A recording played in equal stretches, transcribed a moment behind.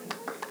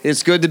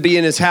It's good to be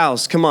in his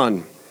house. Come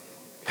on.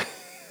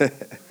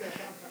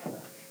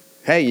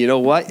 Hey, you know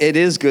what? It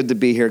is good to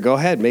be here. Go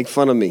ahead, make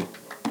fun of me.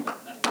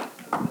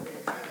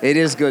 It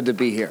is good to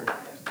be here.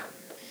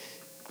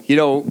 You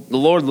know, the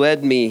Lord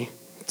led me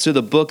to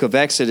the book of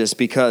Exodus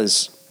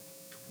because,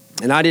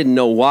 and I didn't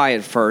know why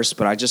at first,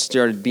 but I just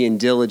started being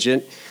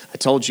diligent. I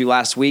told you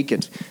last week,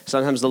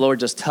 sometimes the Lord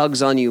just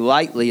tugs on you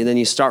lightly, and then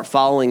you start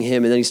following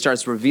him, and then he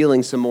starts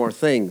revealing some more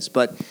things.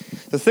 But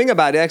the thing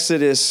about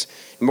Exodus,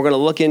 and we're going to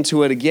look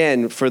into it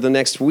again for the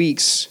next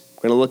weeks,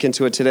 we're going to look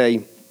into it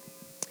today,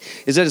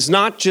 is that it's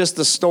not just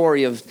the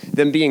story of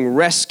them being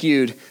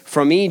rescued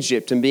from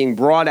Egypt and being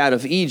brought out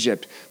of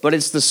Egypt, but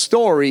it's the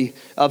story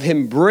of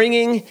him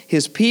bringing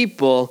his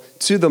people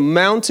to the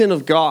mountain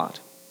of God.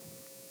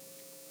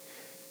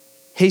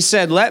 He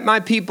said, let my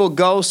people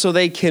go so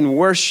they can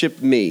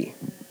worship me.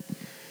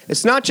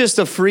 It's not just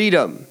a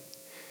freedom.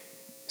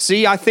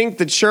 See, I think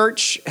the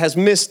church has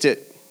missed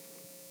it.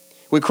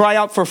 We cry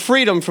out for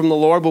freedom from the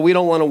Lord, but we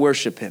don't want to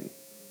worship him.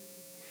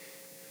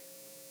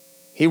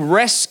 He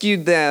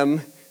rescued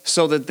them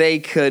so that they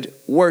could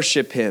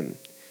worship him,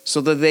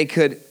 so that they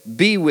could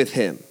be with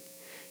him.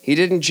 He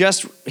didn't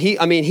just, he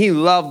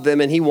loved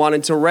them and he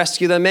wanted to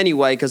rescue them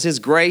anyway because his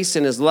grace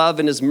and his love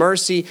and his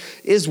mercy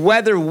is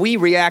whether we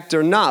react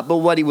or not. But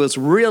what he was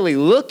really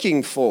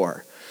looking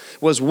for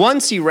was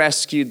once he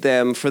rescued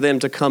them, for them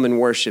to come and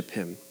worship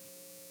him.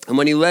 And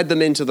when he led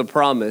them into the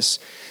promise,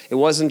 it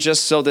wasn't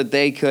just so that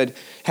they could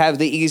have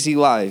the easy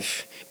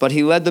life, but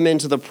he led them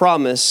into the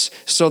promise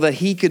so that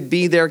he could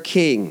be their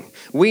king.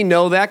 We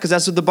know that because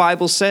that's what the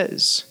Bible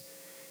says.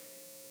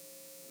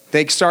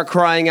 They start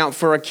crying out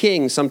for a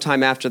king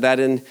sometime after that,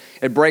 and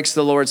it breaks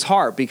the Lord's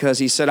heart because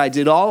he said, I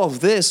did all of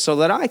this so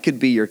that I could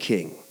be your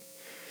king.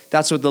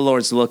 That's what the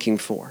Lord's looking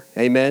for.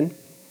 Amen?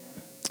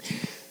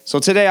 So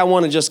today I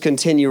want to just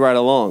continue right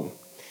along.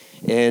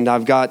 And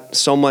I've got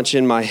so much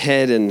in my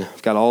head, and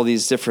I've got all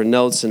these different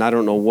notes, and I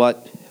don't know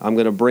what I'm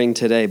going to bring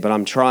today, but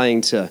I'm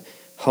trying to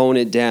hone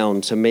it down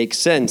to make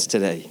sense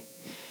today.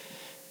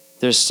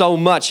 There's so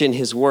much in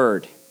his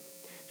word.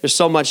 There's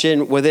so much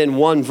within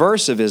one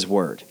verse of his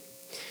word.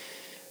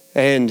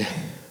 And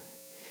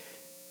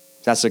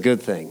that's a good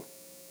thing.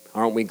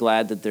 Aren't we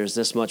glad that there's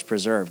this much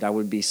preserved? I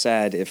would be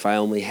sad if I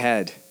only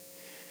had.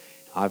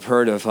 I've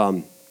heard of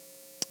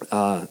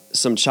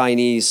some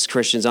Chinese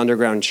Christians,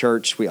 underground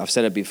church. I've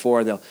said it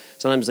before.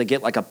 Sometimes they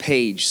get like a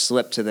page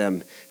slipped to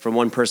them from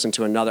one person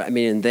to another. I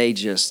mean, and they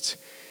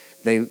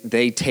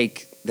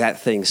take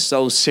that thing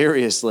so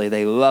seriously.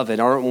 They love it.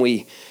 Aren't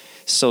we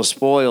so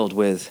spoiled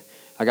with?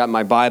 I got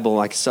my Bible.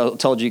 I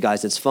told you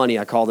guys, it's funny.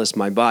 I call this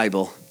my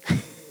Bible.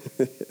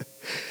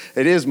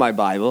 It is my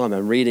Bible.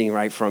 I'm reading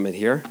right from it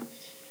here.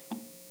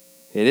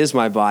 It is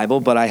my Bible,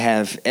 but I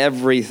have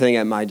everything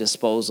at my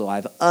disposal. I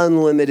have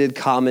unlimited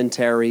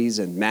commentaries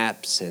and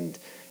maps and,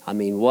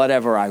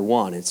 whatever I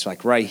want. It's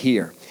like right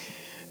here.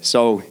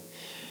 So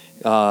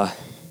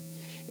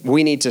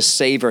we need to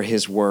savor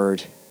his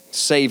word.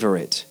 Savor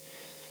it.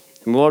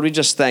 And Lord, we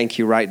just thank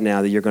you right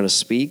now that you're going to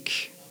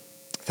speak.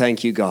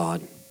 Thank you,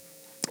 God.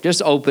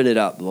 Just open it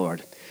up,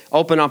 Lord.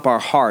 Open up our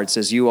hearts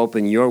as you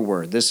open your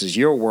word. This is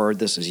your word.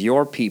 This is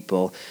your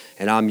people,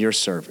 and I'm your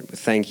servant.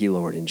 Thank you,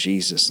 Lord, in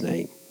Jesus'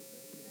 name.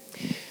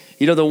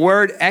 You know, the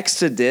word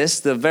Exodus,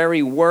 the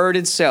very word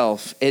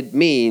itself, it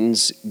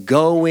means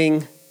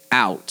going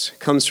out. It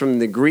comes from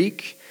the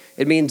Greek.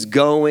 It means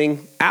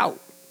going out.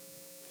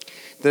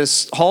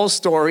 This whole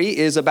story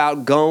is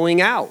about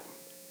going out,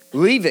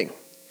 leaving.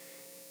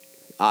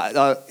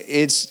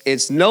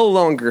 It's no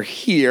longer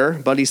here,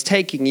 but he's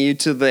taking you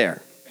to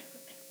there.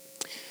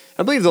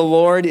 I believe the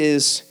Lord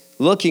is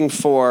looking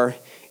for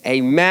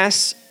a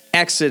mass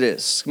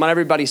exodus. Come on,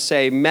 everybody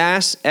say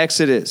mass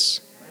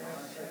exodus.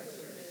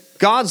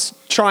 God's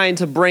trying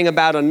to bring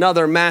about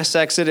another mass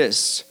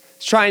exodus.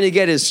 He's trying to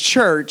get his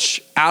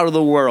church out of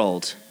the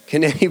world.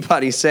 Can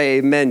anybody say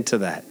amen to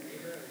that?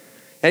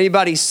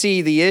 Anybody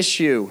see the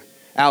issue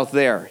out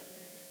there?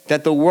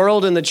 That the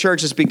world and the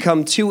church has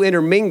become too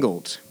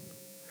intermingled.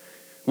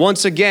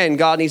 Once again,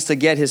 God needs to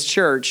get his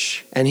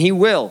church, and he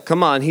will.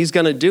 Come on, he's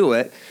going to do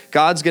it.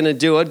 God's going to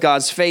do it.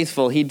 God's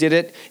faithful. He did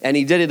it, and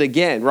he did it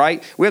again,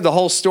 right? We have the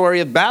whole story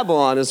of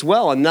Babylon as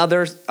well,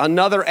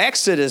 another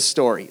Exodus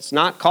story. It's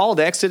not called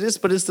Exodus,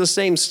 but it's the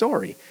same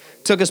story.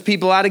 Took his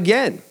people out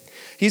again.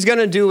 He's going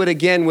to do it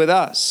again with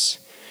us.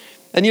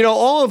 And you know,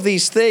 all of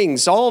these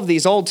things, all of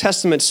these Old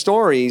Testament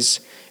stories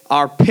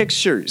are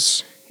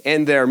pictures.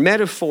 And they're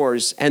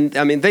metaphors, and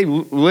they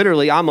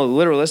literally, I'm a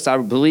literalist, I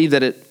believe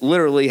that it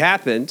literally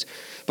happened,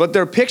 but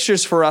they're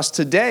pictures for us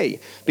today,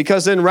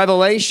 because in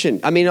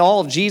Revelation, all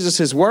of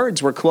Jesus'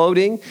 words were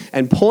quoting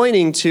and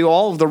pointing to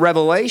all of the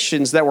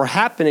revelations that were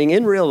happening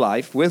in real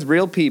life with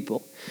real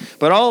people,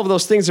 but all of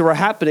those things that were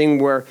happening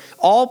were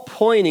all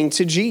pointing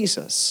to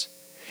Jesus.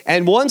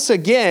 And once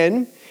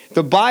again,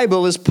 The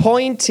Bible is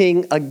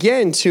pointing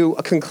again to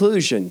a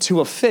conclusion,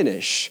 to a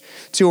finish,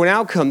 to an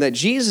outcome that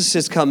Jesus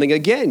is coming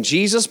again.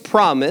 Jesus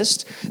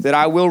promised that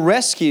I will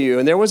rescue you.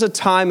 And there was a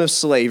time of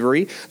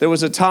slavery. There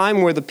was a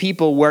time where the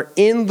people were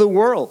in the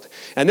world.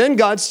 And then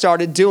God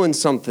started doing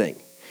something,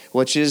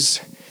 which is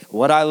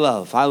what I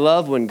love. I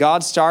love when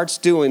God starts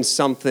doing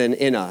something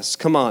in us.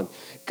 Come on.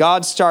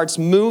 God starts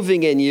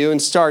moving in you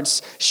and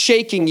starts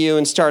shaking you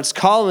and starts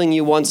calling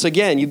you once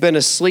again. You've been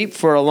asleep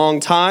for a long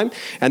time,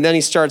 and then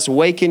he starts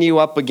waking you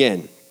up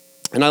again.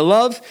 And I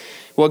love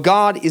what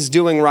God is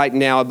doing right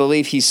now. I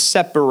believe he's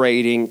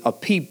separating a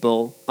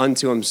people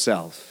unto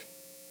himself.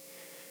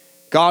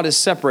 God is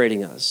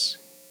separating us.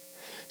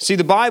 See,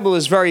 the Bible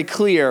is very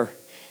clear.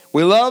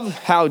 We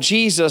love how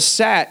Jesus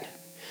sat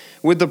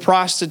with the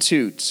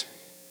prostitute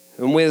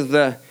and with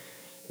the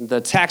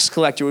tax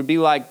collector, would be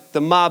like the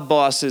mob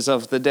bosses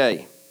of the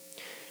day.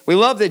 We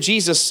love that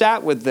Jesus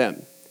sat with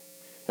them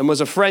and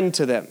was a friend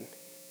to them.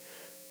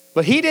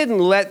 But he didn't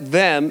let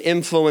them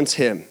influence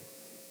him,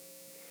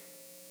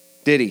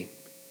 did he?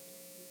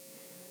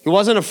 He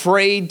wasn't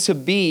afraid to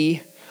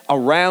be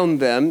around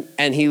them,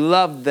 and he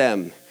loved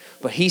them,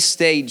 but he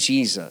stayed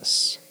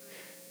Jesus.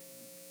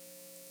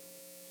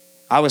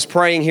 I was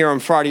praying here on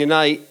Friday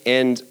night,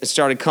 and it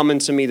started coming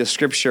to me, the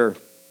scripture.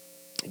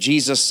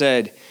 Jesus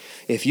said,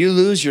 if you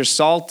lose your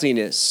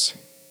saltiness,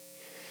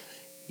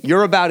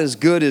 you're about as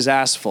good as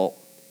asphalt.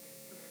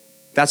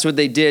 That's what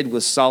they did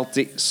with salt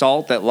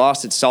that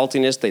lost its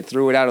saltiness. They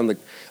threw it out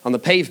on the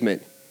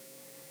pavement.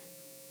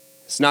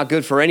 It's not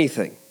good for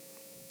anything.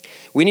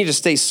 We need to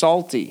stay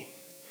salty.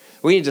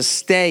 We need to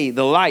stay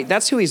the light.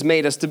 That's who he's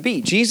made us to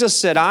be. Jesus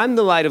said, I'm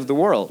the light of the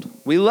world.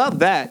 We love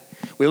that.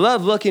 We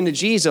love looking to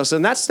Jesus,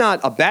 and that's not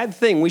a bad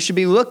thing. We should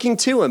be looking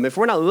to him. If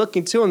we're not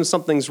looking to him,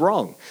 something's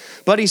wrong.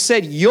 But he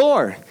said,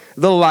 you're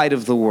the light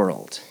of the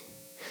world.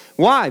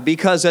 Why?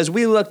 Because as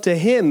we look to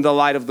him, the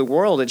light of the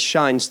world, it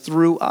shines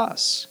through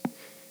us.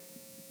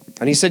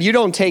 And he said, you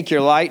don't take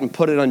your light and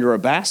put it under a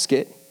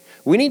basket.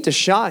 We need to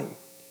shine.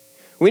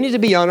 We need to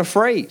be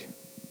unafraid.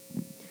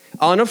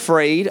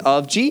 Unafraid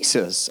of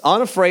Jesus.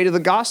 Unafraid of the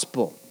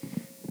gospel.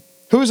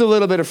 Who's a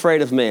little bit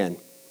afraid of man?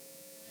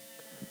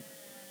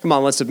 Come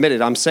on, let's admit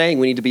it. I'm saying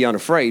we need to be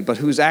unafraid, but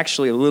who's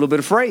actually a little bit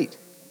afraid?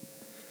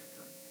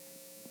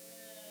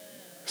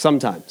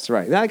 Sometimes,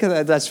 right.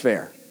 That's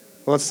fair.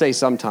 Let's say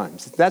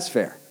sometimes. That's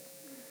fair.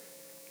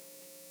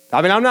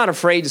 I mean, I'm not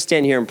afraid to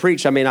stand here and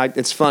preach. I mean,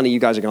 it's funny.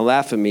 You guys are going to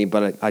laugh at me,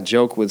 but I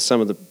joke with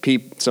some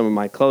of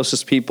my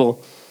closest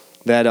people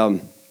that I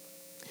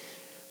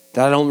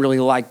don't really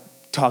like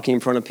talking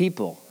in front of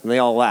people, and they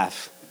all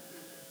laugh.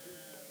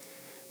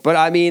 But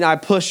I mean,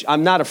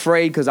 I'm not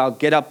afraid because I'll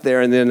get up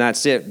there and then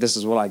that's it. This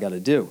is what I got to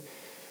do.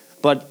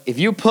 But if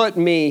you put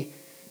me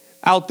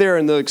out there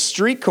in the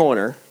street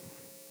corner,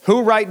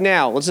 who right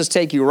now, let's just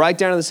take you right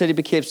down to the city of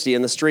Poughkeepsie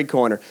in the street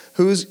corner.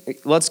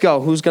 Let's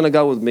go. Who's going to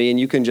go with me? And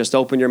you can just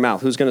open your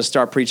mouth. Who's going to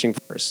start preaching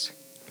first?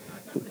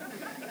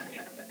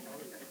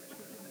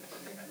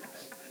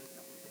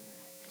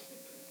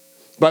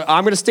 But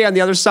I'm going to stay on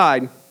the other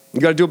side. You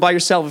got to do it by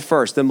yourself at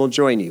first. Then we'll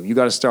join you. You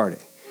got to start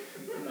it.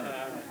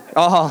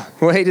 Oh,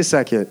 wait a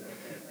second.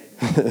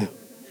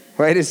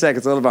 Wait a second.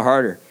 It's a little bit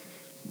harder.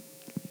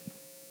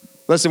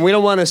 Listen, we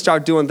don't want to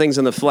start doing things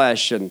in the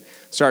flesh and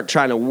start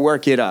trying to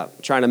work it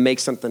up, trying to make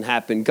something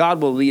happen.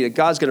 God will lead it.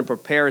 God's going to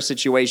prepare a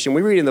situation.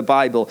 We read in the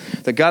Bible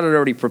that God had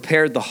already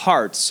prepared the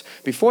hearts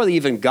before they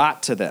even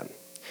got to them.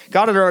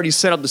 God had already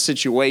set up the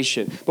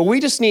situation. But we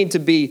just need to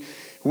be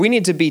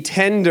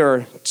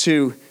tender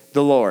to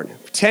the Lord,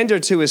 tender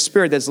to his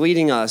spirit that's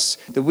leading us,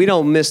 that we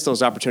don't miss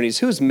those opportunities.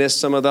 Who's missed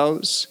some of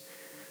those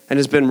and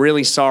has been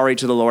really sorry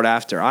to the Lord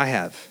after? I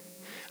have.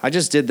 I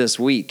just did this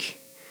week.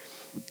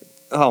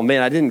 Oh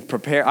man, I didn't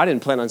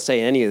plan on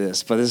saying any of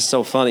this, but this is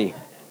so funny.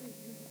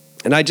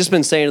 And I just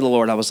been saying to the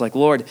Lord, I was like,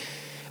 Lord,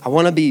 I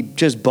want to be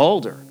just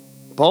bolder.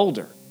 I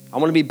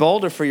want to be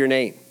bolder for your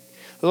name.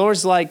 The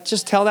Lord's like,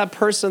 just tell that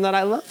person that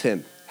I love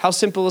him. How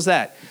simple is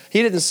that?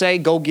 He didn't say,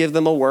 go give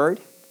them a word.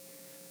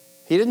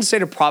 He didn't say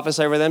to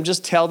prophesy over them.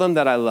 Just tell them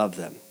that I love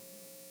them.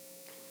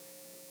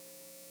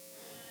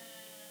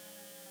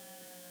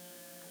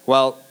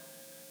 Well,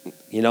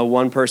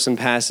 one person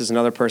passes,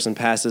 another person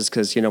passes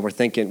because, we're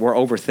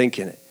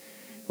overthinking it.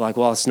 Like,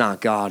 well, it's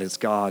not God, it's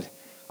God.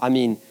 I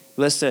mean,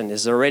 listen,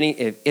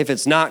 if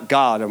it's not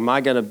God, am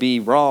I going to be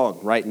wrong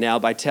right now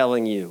by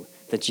telling you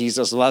that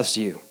Jesus loves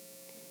you?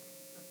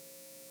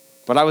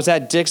 But I was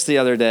at Dick's the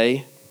other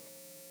day,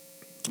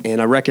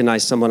 and I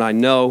recognized someone I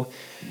know,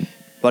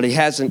 but he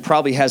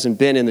probably hasn't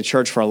been in the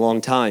church for a long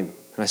time.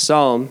 And I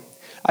saw him.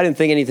 I didn't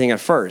think anything at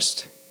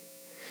first.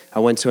 I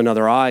went to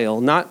another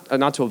aisle,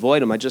 not to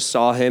avoid him. I just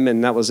saw him,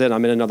 and that was it.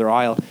 I'm in another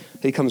aisle.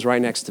 He comes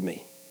right next to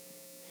me.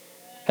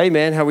 Hey,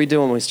 man, how we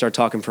doing? We start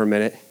talking for a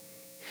minute.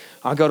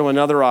 I'll go to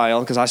another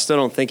aisle because I still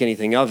don't think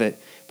anything of it.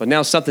 But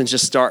now something's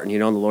just starting,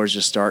 and the Lord's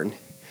just starting.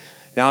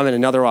 Now I'm in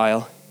another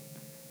aisle.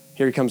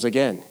 Here he comes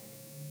again,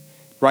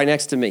 right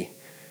next to me.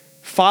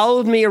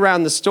 Followed me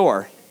around the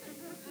store.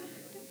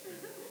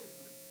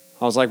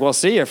 I was like, well,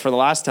 see you for the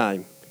last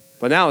time.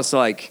 But now it's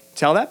like,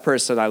 tell that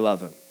person I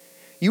love him.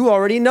 You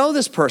already know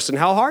this person.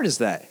 How hard is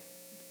that?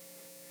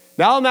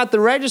 Now I'm at the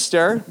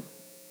register.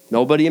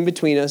 Nobody in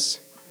between us.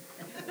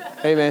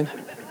 Amen.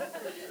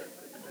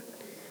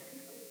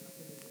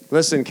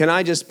 Listen, can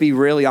I just be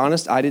really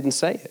honest? I didn't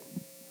say it.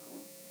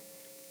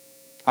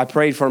 I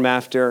prayed for him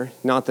after.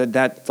 Not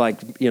that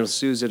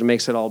soothes it and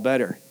makes it all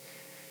better.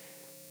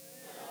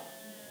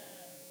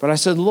 But I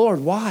said,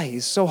 Lord, why?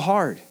 It's so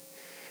hard.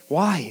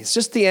 Why? It's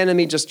just the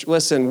enemy. Just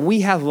listen,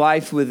 we have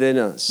life within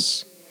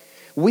us.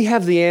 We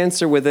have the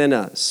answer within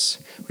us.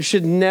 We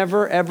should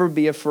never, ever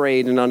be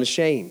afraid and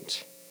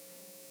unashamed.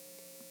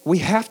 We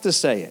have to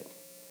say it.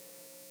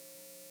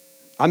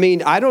 I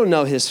mean, I don't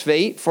know his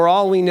fate. For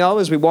all we know,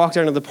 as we walked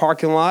into the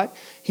parking lot,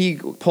 he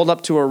pulled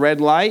up to a red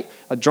light.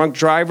 A drunk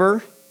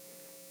driver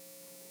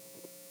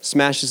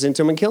smashes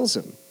into him and kills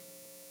him.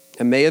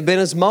 It may have been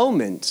his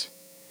moment.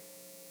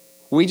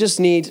 We just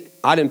need,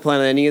 I didn't plan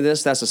on any of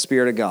this. That's the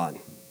Spirit of God.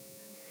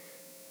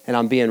 And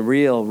I'm being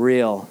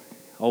real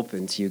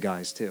open to you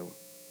guys too.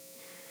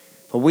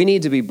 But we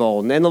need to be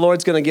bold. And the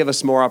Lord's going to give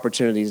us more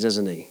opportunities,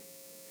 isn't he?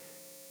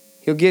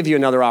 He'll give you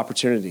another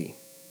opportunity.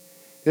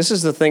 This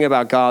is the thing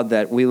about God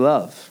that we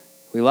love.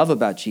 We love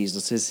about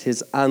Jesus is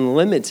his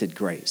unlimited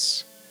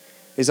grace,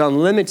 his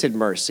unlimited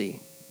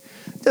mercy.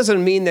 It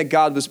doesn't mean that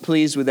God was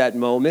pleased with that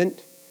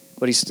moment,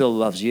 but he still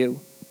loves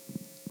you.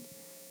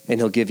 And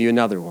he'll give you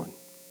another one.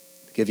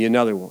 Give you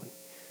another one.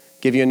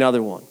 Give you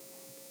another one.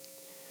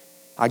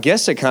 I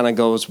guess it kind of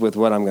goes with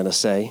what I'm going to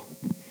say.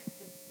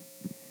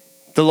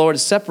 The Lord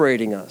is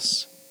separating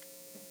us.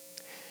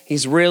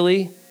 He's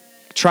really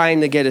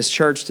trying to get his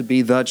church to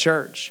be the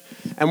church.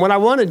 And what I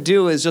want to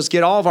do is just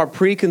get all of our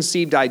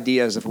preconceived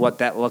ideas of what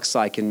that looks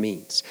like and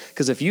means.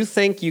 Because if you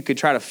think you could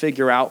try to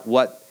figure out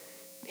what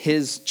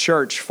his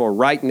church for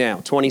right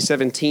now,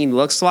 2017,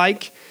 looks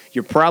like,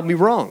 you're probably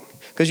wrong.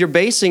 Because you're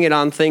basing it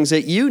on things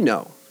that you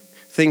know,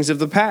 things of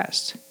the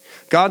past.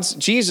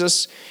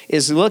 Jesus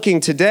is looking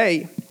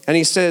today and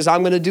he says,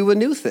 I'm going to do a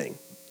new thing.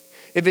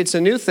 If it's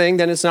a new thing,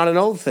 then it's not an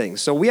old thing.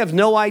 So we have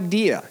no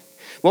idea.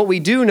 What we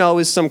do know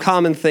is some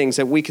common things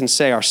that we can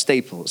say are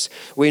staples.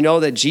 We know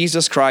that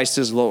Jesus Christ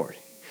is Lord.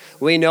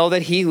 We know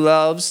that he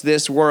loves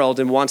this world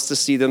and wants to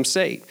see them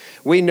saved.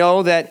 We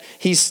know that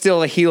he's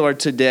still a healer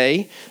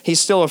today. He's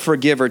still a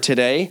forgiver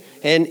today.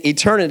 And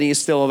eternity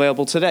is still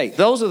available today.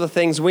 Those are the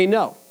things we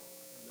know.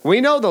 We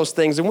know those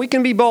things, and we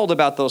can be bold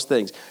about those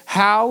things.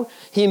 How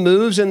he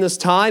moves in this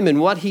time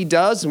and what he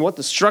does and what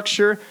the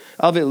structure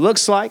of it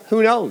looks like,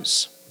 who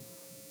knows?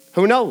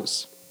 Who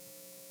knows?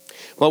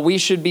 But we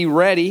should be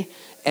ready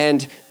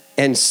and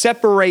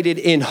separated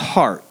in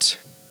heart.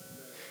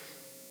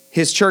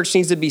 His church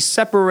needs to be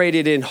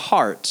separated in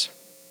heart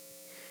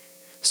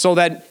so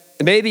that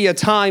maybe a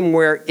time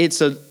where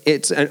it's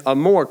a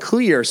more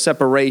clear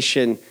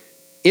separation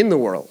in the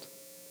world.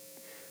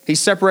 He's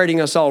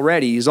separating us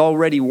already. He's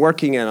already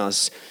working in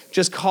us,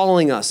 just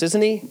calling us,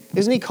 isn't he?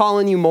 Isn't he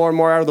calling you more and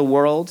more out of the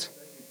world?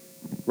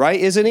 Right,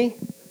 isn't he?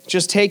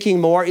 Just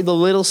taking more of the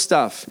little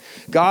stuff.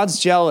 God's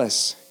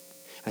jealous.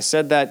 I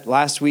said that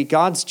last week.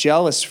 God's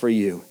jealous for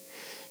you.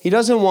 He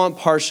doesn't want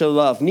partial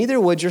love. Neither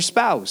would your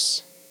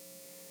spouse.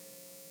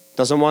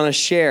 Doesn't want to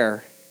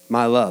share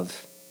my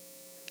love.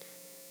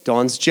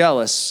 Dawn's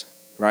jealous,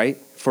 right,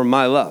 for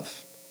my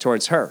love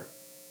towards her.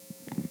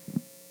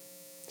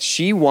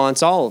 She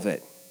wants all of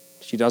it.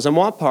 She doesn't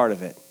want part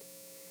of it.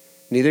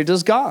 Neither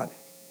does God.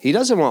 He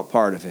doesn't want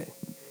part of it.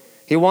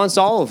 He wants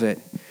all of it.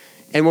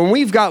 And when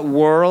we've got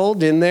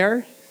world in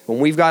there, when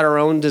we've got our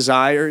own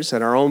desires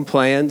and our own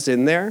plans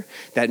in there,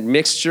 that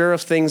mixture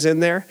of things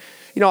in there,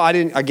 I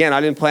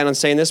didn't plan on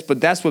saying this,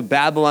 but that's what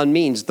Babylon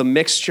means, the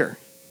mixture.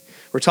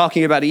 We're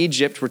talking about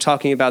Egypt. We're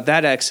talking about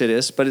that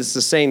Exodus, but it's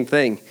the same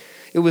thing.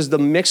 It was the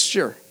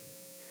mixture.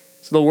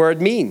 So the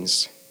word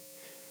means.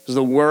 It was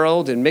the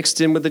world and mixed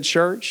in with the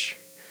church.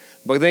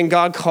 But then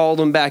God called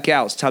them back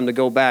out. It's time to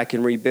go back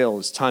and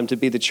rebuild. It's time to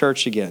be the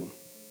church again.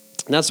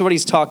 And that's what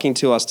he's talking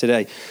to us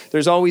today.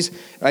 There's always,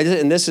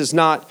 and this is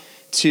not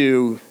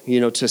to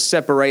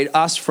separate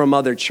us from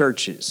other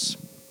churches.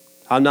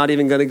 I'm not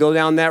even going to go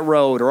down that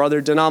road or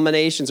other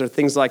denominations or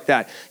things like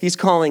that. He's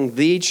calling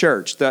the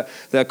church.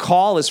 The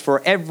call is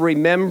for every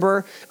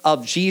member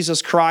of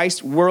Jesus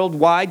Christ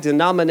worldwide.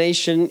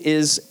 Denomination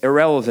is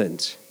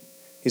irrelevant.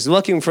 He's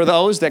looking for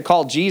those that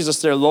call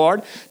Jesus their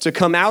Lord to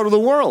come out of the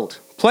world.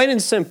 Plain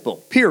and simple,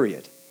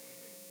 period.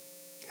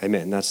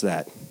 Amen, that's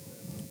that.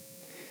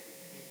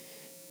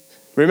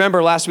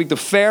 Remember last week, the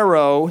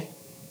Pharaoh,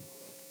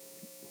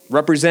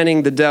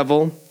 representing the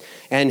devil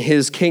and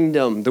his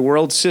kingdom, the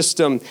world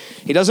system,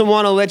 he doesn't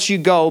want to let you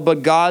go,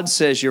 but God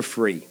says you're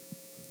free,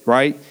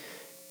 right?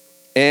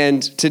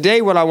 And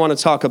today what I want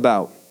to talk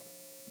about,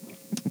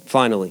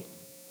 finally,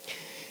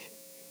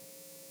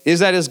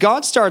 is that as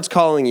God starts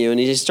calling you and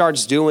he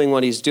starts doing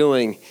what he's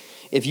doing,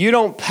 if you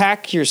don't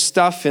pack your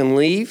stuff and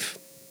leave,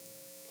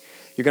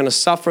 you're going to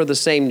suffer the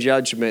same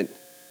judgment.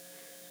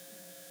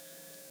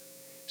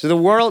 So the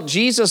world,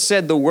 Jesus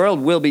said the world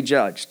will be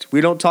judged.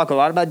 We don't talk a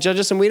lot about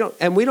judges, and we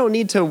don't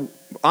need to,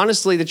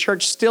 honestly, the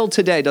church still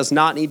today does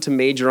not need to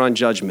major on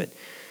judgment.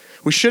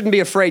 We shouldn't be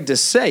afraid to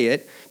say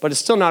it, but it's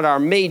still not our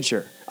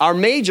major. Our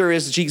major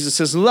is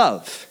Jesus'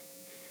 love,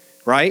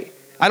 right?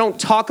 I don't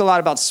talk a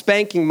lot about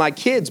spanking my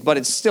kids, but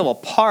it's still a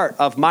part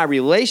of my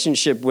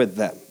relationship with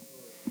them.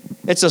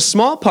 It's a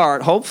small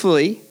part,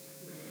 hopefully.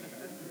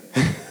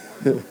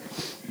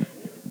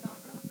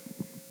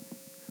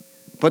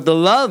 But the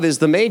love is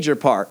the major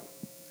part.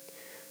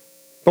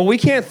 But we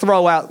can't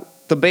throw out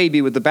the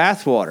baby with the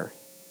bathwater.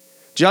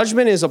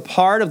 Judgment is a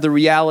part of the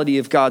reality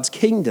of God's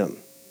kingdom.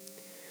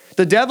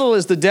 The devil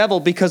is the devil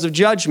because of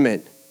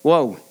judgment.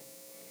 Whoa.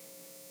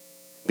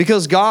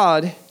 Because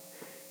God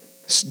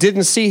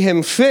didn't see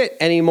him fit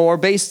anymore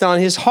based on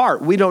his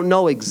heart. We don't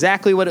know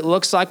exactly what it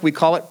looks like. We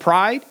call it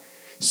pride.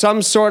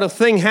 Some sort of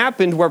thing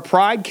happened where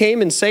pride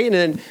came and Satan,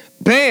 and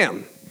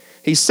bam,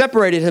 he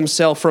separated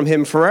himself from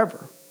him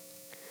forever.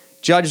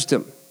 Judged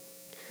him.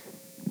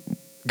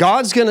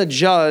 God's going to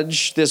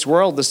judge this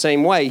world the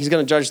same way. He's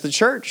going to judge the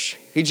church.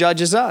 He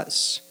judges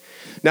us.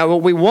 Now,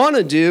 what we want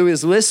to do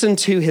is listen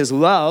to his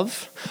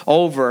love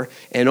over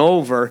and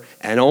over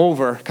and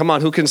over. Come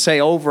on, who can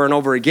say over and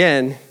over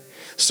again?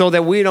 So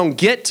that we don't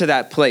get to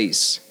that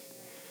place.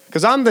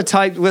 Because I'm the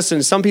type,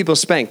 listen, some people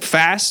spank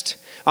fast.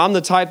 I'm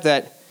the type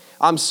that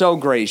I'm so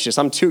gracious.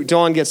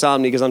 Dawn gets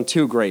on me because I'm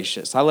too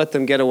gracious. I let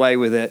them get away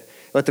with it.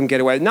 Let them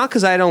get away. Not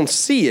because I don't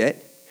see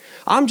it.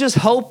 I'm just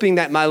hoping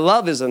that my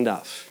love is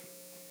enough.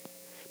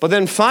 But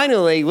then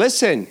finally,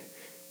 listen,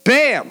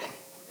 bam.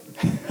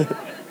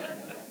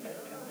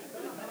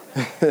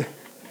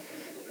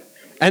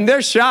 And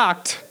they're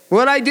shocked.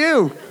 What'd I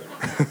do?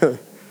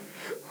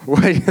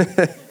 What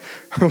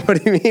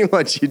do you mean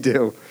what'd you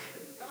do?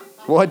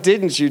 What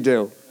didn't you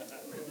do?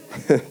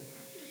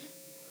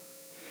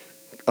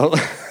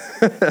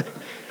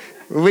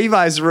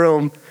 Levi's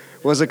room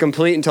was a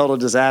complete and total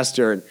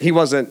disaster. He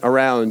wasn't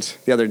around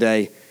the other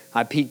day.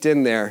 I peeked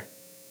in there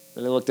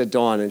and I looked at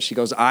Dawn and she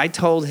goes, I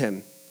told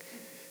him.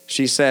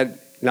 She said,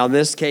 now in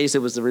this case,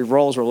 it was the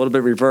roles were a little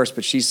bit reversed,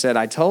 but she said,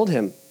 I told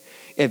him,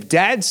 if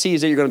Dad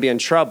sees it, you're going to be in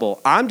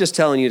trouble. I'm just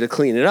telling you to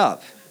clean it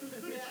up.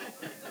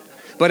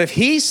 But if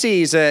he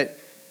sees it,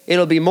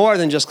 it'll be more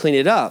than just clean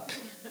it up.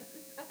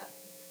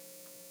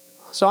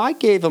 So I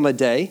gave him a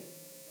day,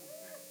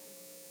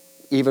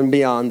 even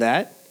beyond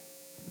that.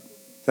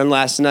 Then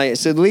last night I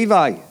said,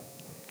 Levi,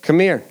 come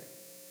here.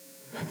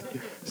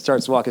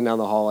 Starts walking down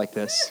the hall like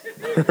this.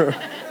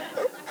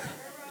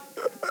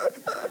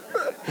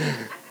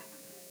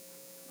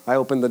 I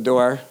open the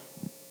door.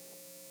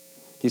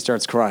 He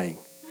starts crying.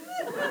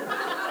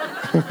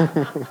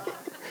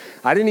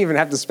 I didn't even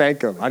have to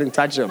spank him. I didn't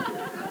touch him.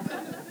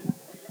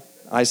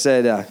 I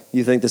said,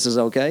 you think this is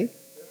okay?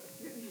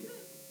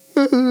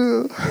 Hey,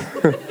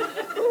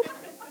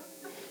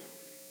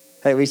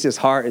 at least his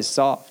heart is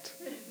soft.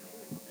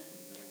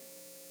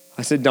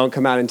 I said, don't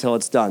come out until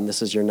it's done.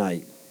 This is your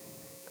night.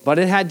 But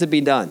it had to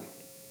be done.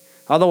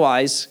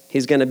 Otherwise,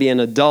 he's going to be an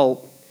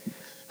adult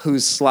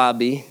who's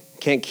slobby,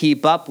 can't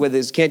keep up with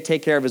can't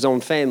take care of his own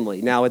family.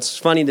 Now, it's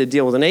funny to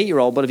deal with an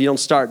 8-year-old, but if you don't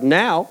start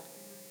now,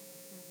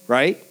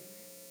 right?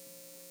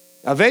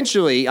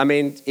 Eventually, I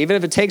mean, even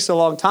if it takes a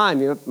long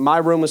time, my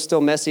room was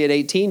still messy at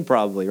 18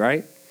 probably,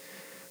 right?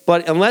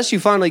 But unless you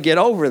finally get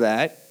over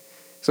that,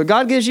 so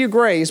God gives you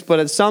grace, but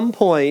at some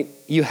point,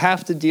 you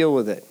have to deal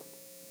with it.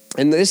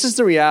 And this is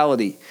the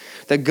reality,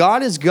 that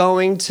God is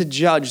going to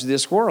judge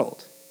this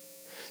world.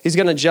 He's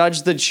going to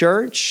judge the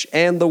church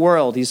and the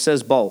world. He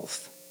says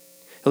both.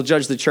 He'll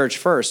judge the church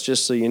first,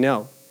 just so you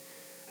know.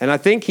 And I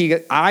think,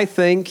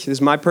 this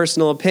is my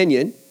personal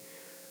opinion,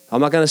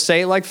 I'm not going to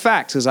say it like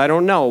facts because I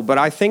don't know, but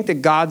I think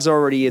that God's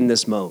already in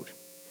this mode.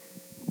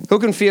 Who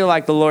can feel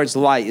like the Lord's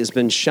light has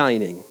been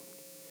shining?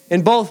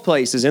 In both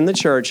places, in the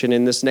church and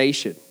in this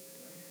nation.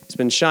 It's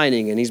been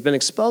shining and he's been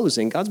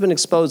exposing. God's been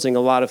exposing a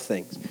lot of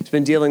things. He's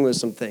been dealing with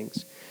some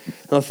things.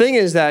 And the thing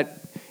is that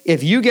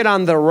if you get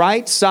on the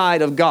right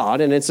side of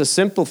God, and it's a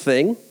simple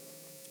thing,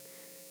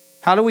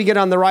 how do we get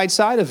on the right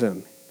side of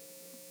him?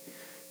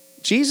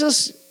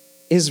 Jesus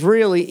is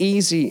really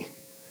easy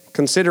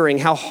considering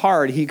how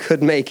hard he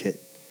could make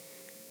it.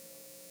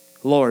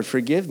 Lord,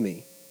 forgive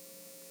me.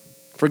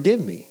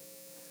 Forgive me.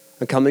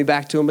 I'm coming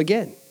back to him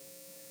again.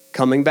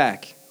 Coming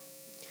back.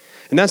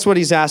 And that's what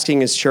he's asking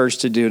his church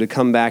to do, to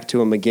come back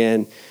to him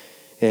again.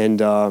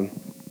 And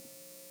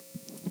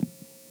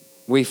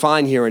we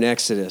find here in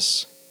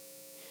Exodus,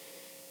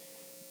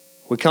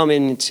 we come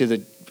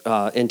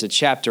into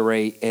chapter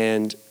 8,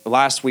 and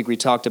last week we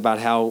talked about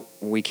how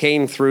we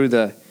came through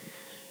the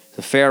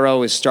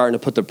Pharaoh is starting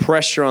to put the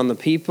pressure on the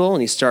people, and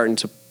he's starting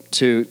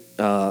to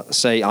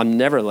say, I'm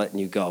never letting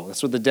you go.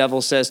 That's what the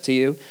devil says to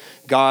you.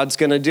 God's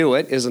going to do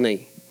it, isn't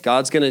he?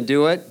 God's going to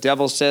do it.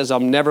 Devil says,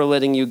 I'm never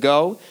letting you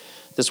go.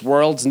 This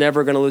world's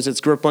never going to lose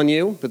its grip on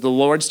you. But the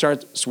Lord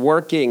starts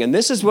working. And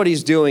this is what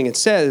he's doing. It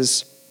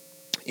says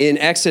in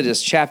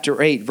Exodus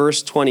chapter 8,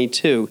 verse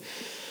 22,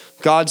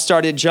 God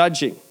started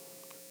judging.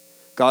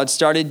 God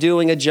started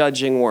doing a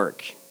judging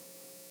work.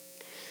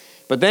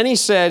 But then he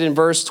said in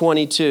verse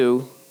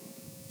 22,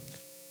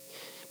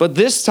 but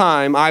this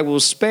time I will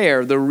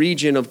spare the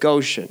region of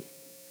Goshen,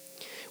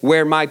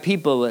 where my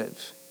people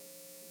live.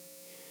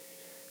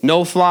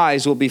 No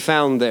flies will be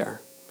found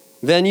there.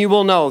 Then you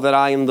will know that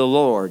I am the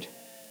Lord,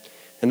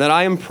 and that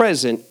I am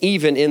present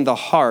even in the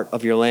heart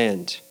of your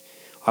land.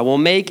 I will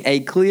make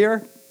a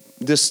clear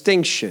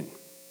distinction.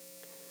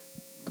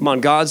 Come on,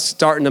 God's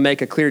starting to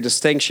make a clear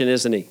distinction,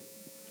 isn't he?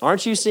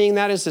 Aren't you seeing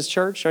that as his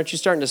church? Aren't you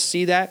starting to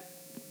see that?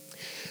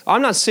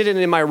 I'm not sitting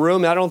in my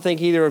room, and I don't think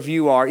either of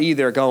you are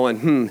either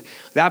going,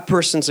 that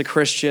person's a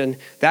Christian,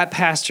 that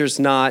pastor's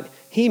not,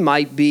 he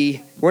might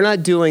be. We're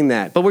not doing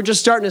that. But we're just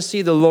starting to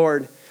see the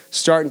Lord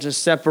starting to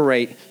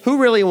separate who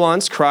really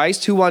wants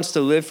Christ, who wants to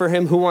live for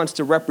him, who wants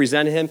to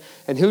represent him,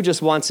 and who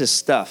just wants his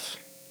stuff.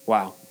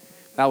 Wow,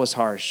 that was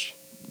harsh.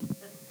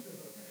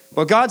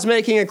 But God's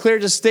making a clear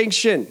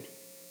distinction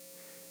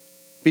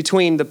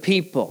between the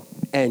people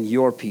and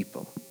your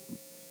people.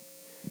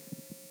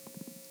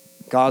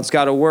 God's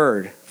got a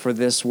word for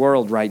this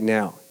world right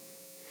now.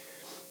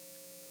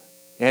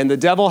 And the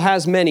devil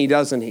has many,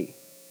 doesn't he?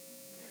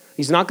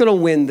 He's not going to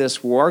win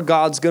this war.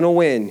 God's going to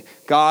win.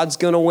 God's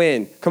going to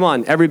win. Come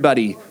on,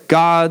 everybody.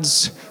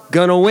 God's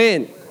going to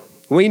win.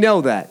 We know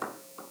that.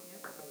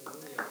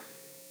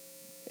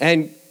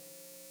 And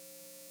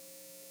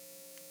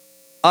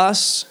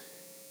us,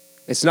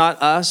 it's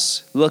not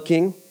us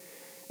looking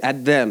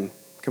at them.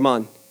 Come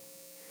on.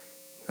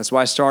 That's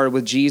why I started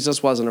with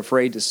Jesus, wasn't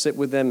afraid to sit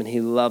with them, and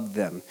he loved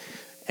them.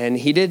 And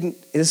he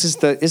didn't, this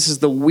is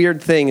the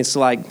weird thing. It's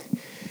like,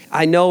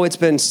 I know it's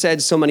been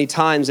said so many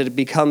times that it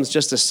becomes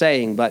just a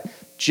saying, but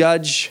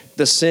judge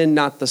the sin,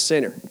 not the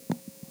sinner.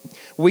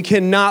 We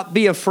cannot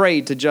be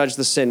afraid to judge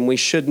the sin. We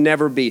should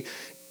never be.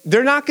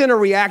 They're not going to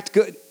react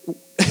good.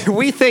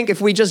 We think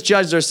if we just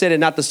judge their sin and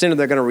not the sinner,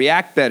 they're going to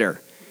react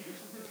better.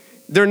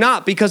 They're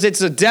not, because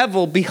it's a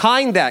devil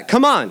behind that.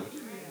 Come on.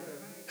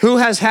 Who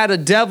has had a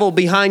devil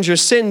behind your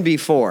sin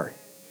before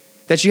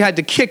that you had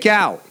to kick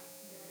out?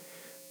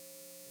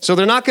 So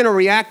they're not going to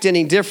react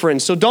any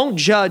different. So don't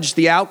judge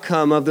the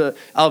outcome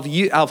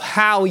of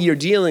how you're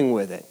dealing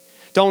with it.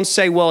 Don't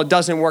say, well, it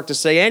doesn't work to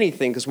say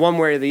anything, because one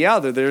way or the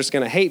other, they're just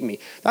going to hate me.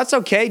 That's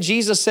okay.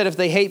 Jesus said if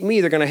they hate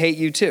me, they're going to hate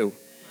you too.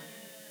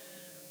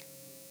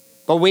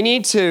 But we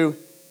need to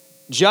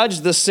judge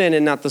the sin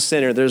and not the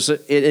sinner. This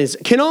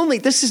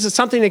is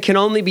something that can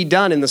only be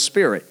done in the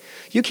spirit.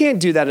 You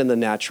can't do that in the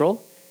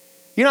natural.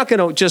 You're not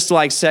going to just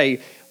like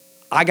say,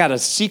 I got a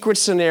secret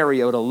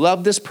scenario to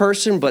love this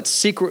person, but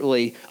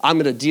secretly I'm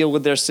going to deal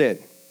with their sin.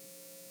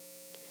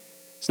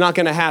 It's not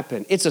going to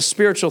happen. It's a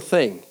spiritual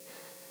thing.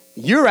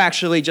 You're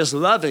actually just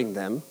loving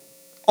them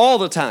all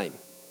the time.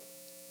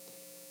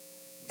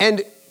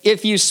 And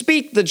if you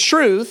speak the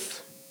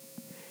truth,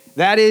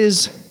 that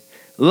is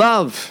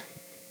love.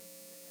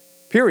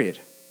 Period.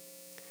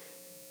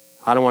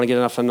 I don't want to get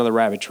off another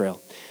rabbit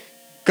trail.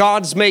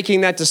 God's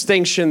making that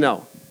distinction,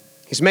 though.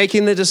 He's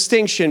making the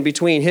distinction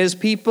between his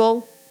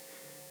people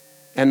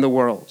and the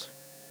world.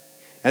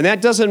 And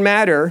that doesn't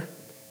matter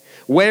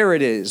where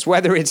it is,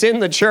 whether it's in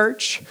the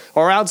church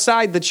or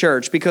outside the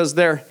church, because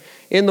they're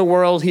in the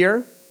world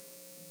here.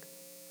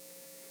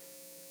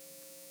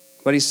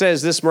 But he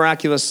says this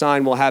miraculous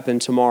sign will happen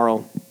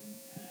tomorrow.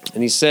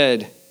 And he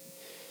said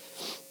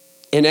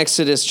in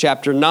Exodus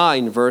chapter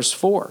 9, verse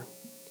 4,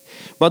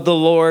 but the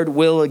Lord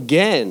will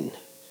again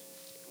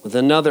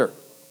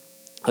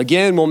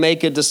will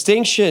make a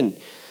distinction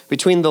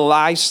between the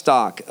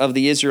livestock of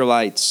the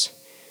Israelites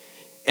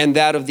and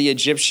that of the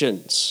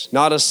Egyptians.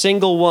 Not a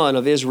single one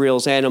of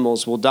Israel's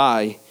animals will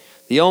die.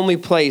 The only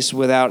place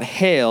without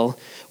hail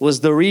was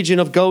the region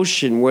of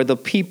Goshen, where the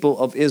people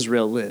of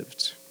Israel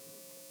lived.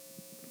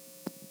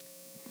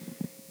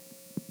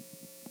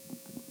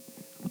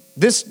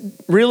 This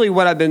really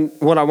what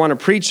I want to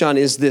preach on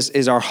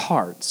is our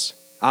hearts.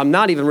 I'm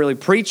not even really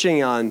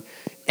preaching on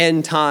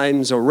end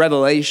times or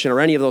revelation or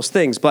any of those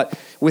things, but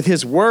with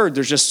his word,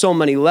 there's just so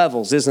many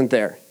levels, isn't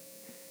there?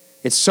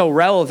 It's so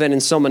relevant in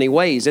so many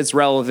ways. It's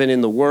relevant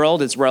in the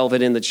world. It's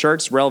relevant in the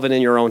church. It's relevant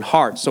in your own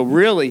heart. So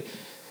really,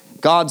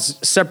 God's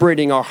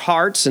separating our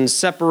hearts and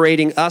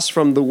separating us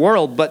from the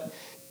world. But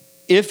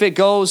if it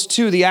goes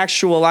to the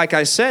actual, like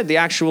I said, the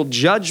actual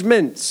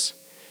judgments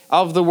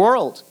of the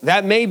world,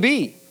 that may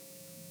be.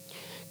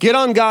 Get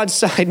on God's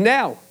side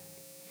now.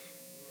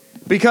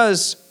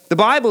 Because the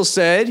Bible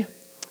said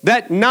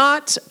that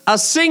not a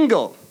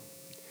single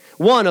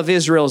one of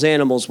Israel's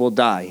animals will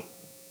die.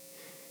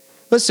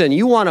 Listen,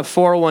 you want a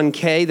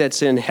 401k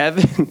that's in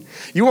heaven?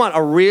 You want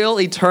a real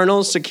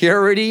eternal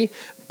security,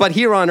 but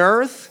here on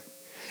earth?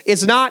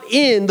 It's not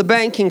in the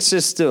banking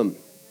system.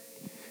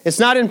 It's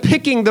not in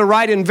picking the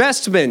right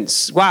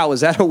investments. Wow,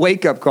 is that a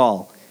wake-up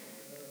call?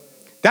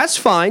 That's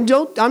fine.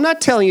 I'm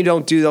not telling you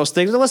don't do those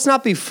things. Let's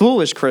not be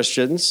foolish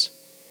Christians.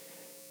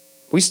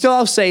 We still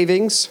have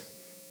savings.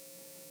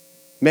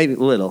 Maybe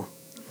little.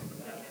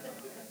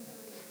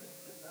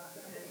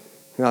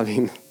 I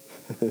mean,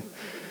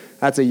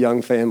 that's a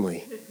young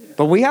family.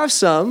 But we have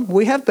some.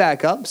 We have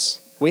backups.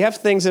 We have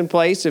things in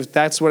place if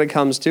that's what it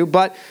comes to,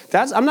 but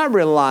I'm not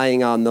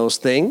relying on those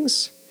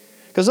things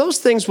because those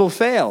things will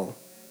fail.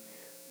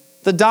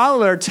 The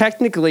dollar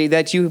technically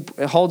that you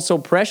hold so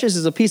precious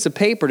is a piece of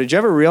paper. Did you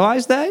ever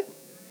realize that?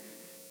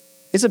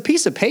 It's a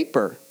piece of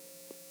paper.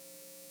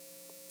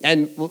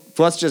 And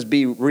let's just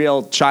be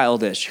real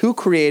childish. Who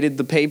created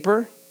the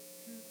paper?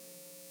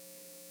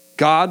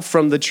 God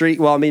from the tree.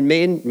 Well, I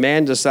mean,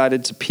 man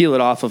decided to peel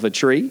it off of a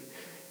tree.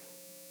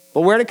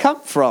 But where'd it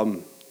come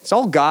from? It's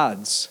all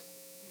God's.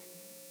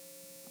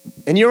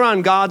 And you're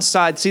on God's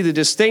side. See, the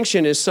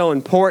distinction is so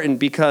important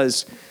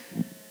because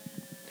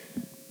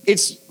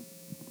it's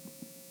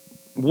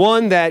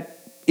one that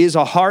is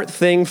a heart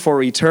thing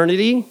for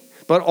eternity,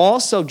 but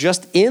also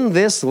just in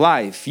this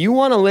life. You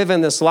want to live in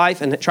this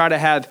life and try to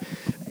have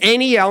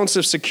any ounce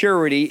of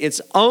security,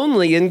 it's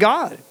only in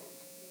God.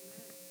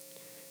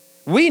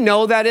 We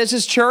know that as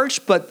His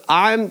church, but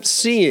I'm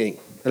seeing,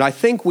 and I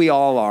think we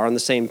all are on the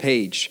same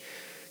page,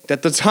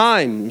 that the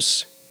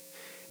times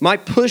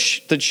might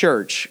push the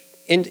church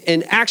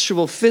in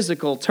actual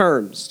physical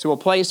terms to a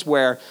place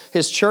where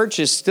His church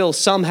is still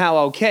somehow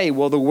okay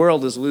while the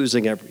world is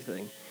losing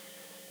everything.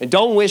 And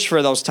don't wish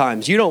for those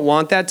times. You don't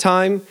want that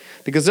time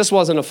because this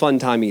wasn't a fun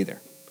time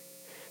either.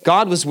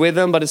 God was with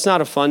them, but it's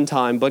not a fun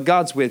time, but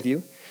God's with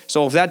you.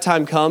 So if that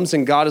time comes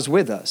and God is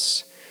with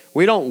us,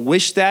 we don't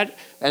wish that,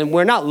 and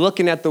we're not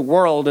looking at the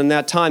world in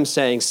that time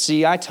saying,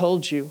 see, I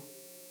told you.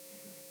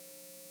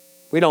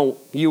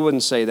 You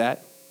wouldn't say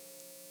that.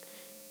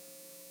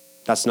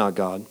 That's not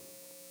God.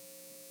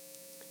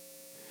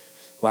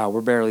 Wow,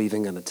 we're barely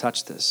even going to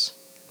touch this.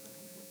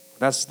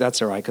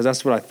 That's all right, because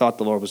that's what I thought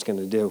the Lord was going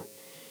to do.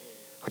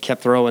 I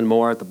kept throwing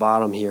more at the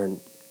bottom here, and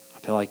I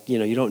feel like,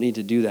 you don't need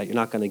to do that. You're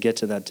not going to get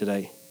to that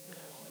today.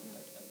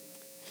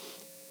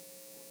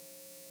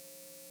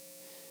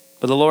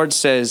 But the Lord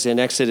says in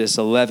Exodus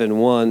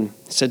 11:1,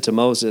 said to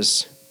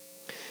Moses,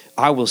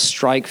 I will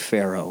strike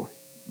Pharaoh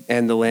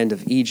and the land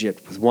of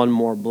Egypt with one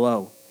more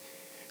blow.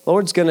 The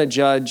Lord's going to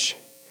judge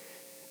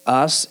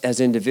us as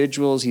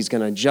individuals. He's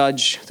going to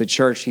judge the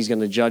church. He's going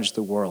to judge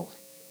the world.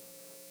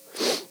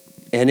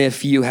 And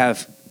if you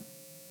have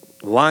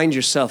lined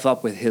yourself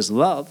up with His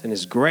love and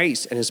His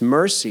grace and His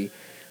mercy,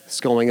 it's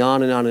going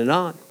on and on and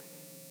on.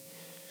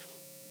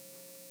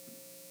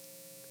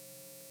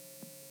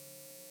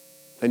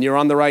 Then you're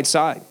on the right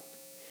side.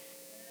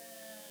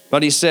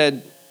 But He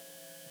said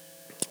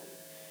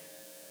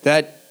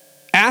that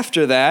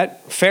after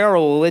that,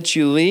 Pharaoh will let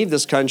you leave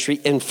this country.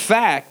 In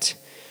fact,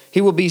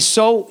 he will be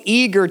so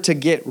eager to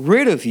get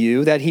rid of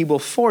you that he will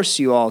force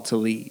you all to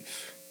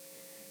leave.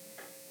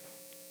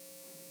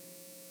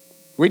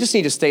 We just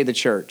need to stay the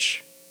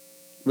church.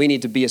 We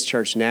need to be His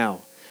church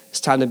now.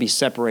 It's time to be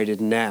separated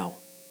now.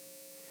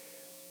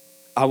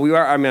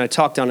 I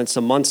talked on it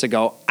some months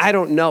ago. I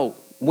don't know.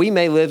 We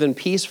may live in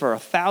peace for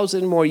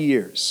 1,000 more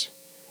years.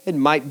 It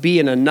might be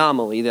an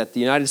anomaly that the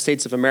United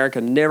States of America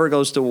never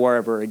goes to war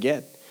ever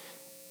again.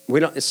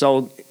 We don't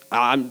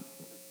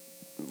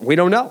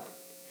know.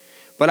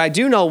 But I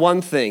do know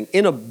one thing.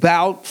 In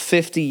about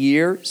 50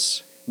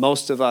 years,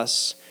 most of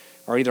us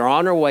are either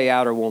on our way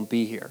out or won't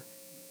be here.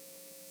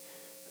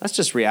 That's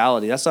just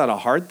reality. That's not a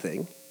hard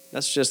thing.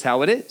 That's just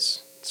how it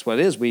is. That's what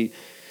it is.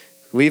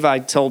 Levi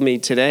told me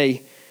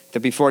today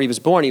that before he was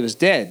born, he was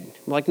dead.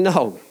 I'm like,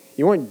 no.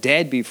 You weren't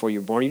dead before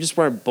you were born. You just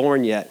weren't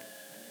born yet.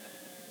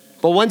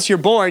 But once you're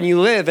born, you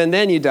live and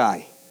then you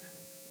die.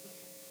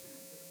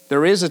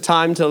 There is a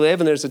time to live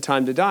and there's a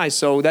time to die.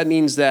 So that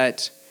means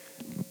that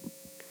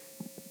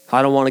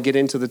I don't want to get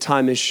into the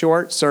time is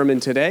short sermon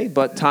today,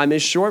 but time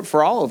is short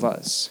for all of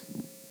us.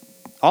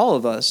 All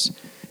of us.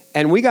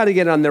 And we got to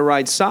get on the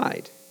right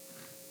side.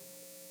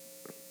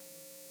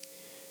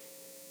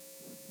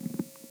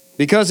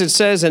 Because it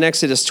says in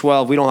Exodus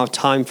 12, we don't have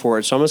time for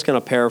it, so I'm just going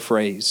to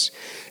paraphrase.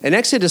 In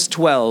Exodus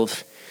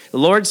 12, the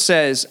Lord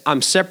says,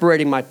 I'm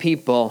separating my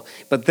people.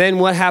 But then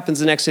what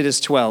happens in Exodus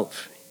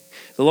 12?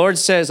 The Lord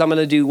says, I'm going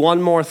to do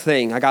one more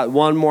thing. I got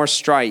one more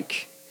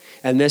strike.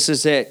 And this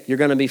is it. You're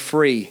going to be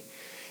free.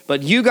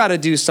 But you got to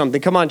do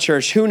something. Come on,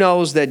 church. Who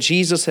knows that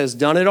Jesus has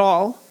done it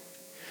all?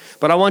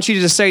 But I want you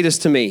to say this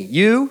to me.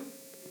 You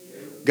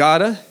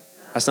gotta,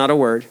 that's not a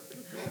word.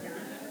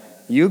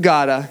 You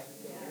gotta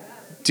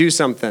do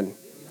something.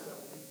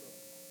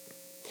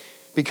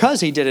 Because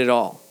He did it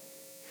all.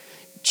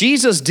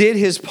 Jesus did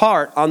His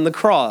part on the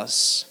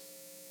cross.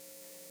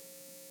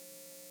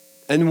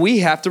 And we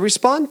have to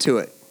respond to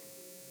it.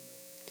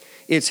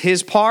 It's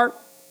His part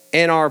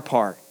and our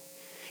part.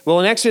 Well,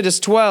 in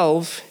Exodus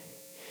 12,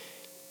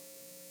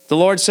 the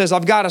Lord says,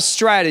 I've got a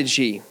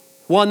strategy.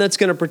 One that's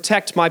going to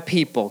protect my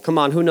people. Come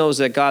on, who knows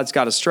that God's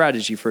got a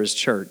strategy for His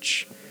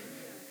church?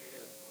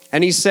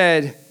 And He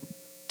said,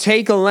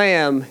 take a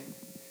lamb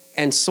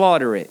and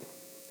slaughter it.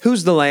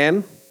 Who's the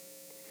lamb?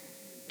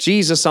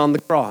 Jesus on the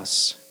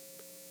cross.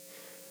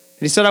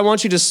 And He said, I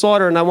want you to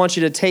slaughter and I want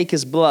you to take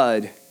His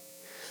blood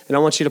and I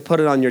want you to put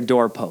it on your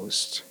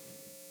doorpost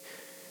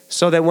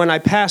so that when I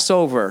pass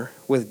over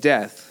with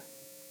death,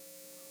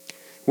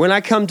 When I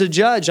come to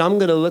judge, I'm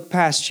going to look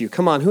past you.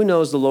 Come on, who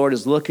knows the Lord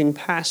is looking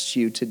past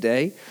you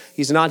today?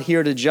 He's not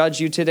here to judge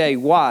you today.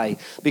 Why?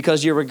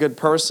 Because you're a good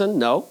person?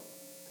 No,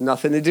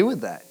 nothing to do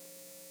with that.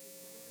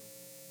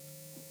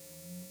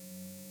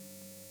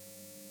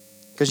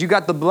 Because you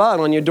got the blood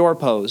on your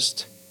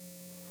doorpost.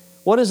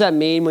 What does that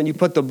mean when you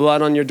put the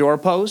blood on your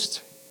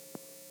doorpost?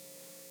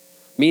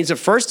 It means that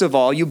first of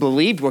all, you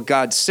believed what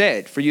God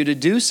said. For you to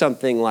do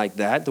something like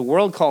that, the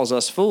world calls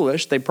us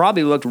foolish. They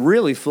probably looked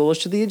really foolish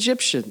to the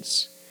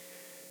Egyptians,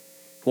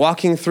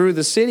 walking through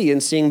the city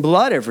and seeing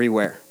blood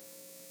everywhere.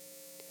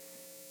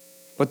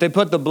 But they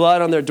put the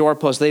blood on their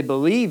doorpost. They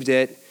believed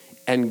it,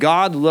 and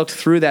God looked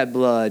through that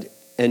blood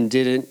and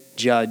didn't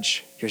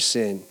judge your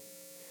sin.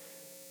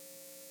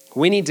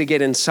 We need to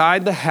get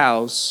inside the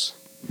house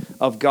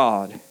of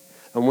God,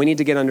 and we need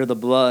to get under the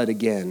blood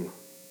again.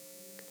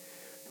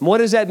 And what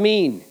does that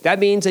mean? That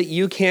means that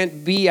you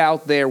can't be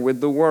out there with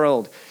the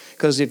world.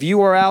 Because if you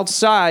were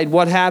outside,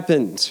 what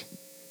happened?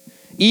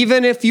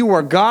 Even if you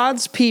were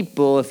God's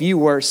people, if you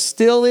were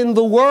still in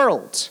the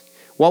world,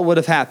 what would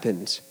have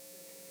happened?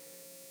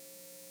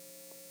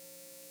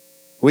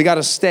 We got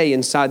to stay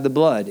inside the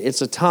blood.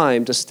 It's a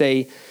time to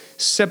stay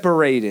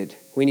separated.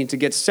 We need to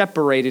get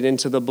separated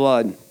into the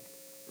blood.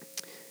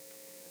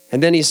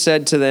 And then he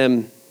said to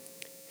them,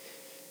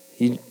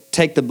 you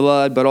take the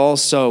blood, but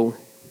also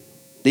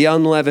the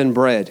unleavened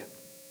bread.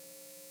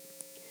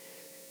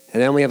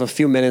 And I only have a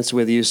few minutes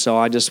with you, so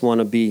I just want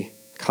to be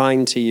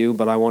kind to you,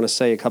 but I want to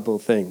say a couple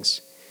of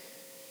things.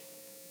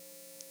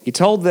 He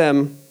told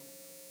them,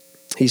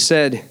 he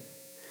said,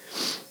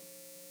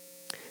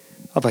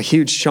 I have a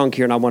huge chunk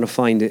here and I want to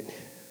find it.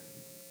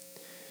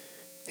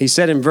 He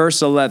said in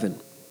verse 11,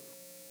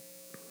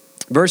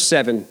 verse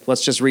 7,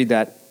 let's just read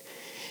that.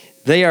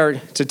 They are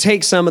to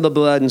take some of the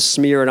blood and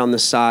smear it on the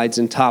sides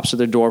and tops of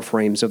the door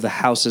frames of the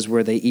houses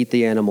where they eat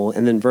the animal.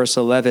 And then verse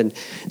 11,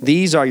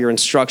 these are your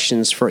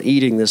instructions for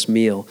eating this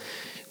meal.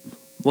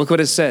 Look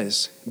what it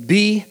says.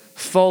 Be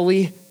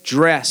fully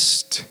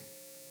dressed.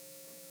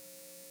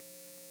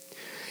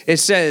 It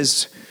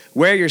says,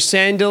 wear your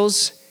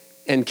sandals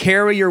and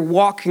carry your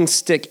walking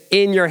stick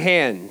in your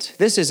hand.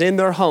 This is in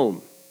their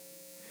home.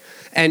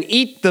 And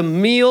eat the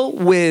meal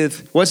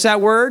with, what's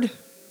that word?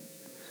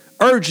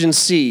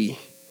 Urgency.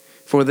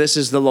 For this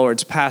is the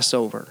Lord's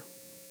Passover.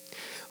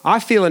 I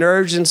feel an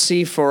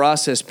urgency for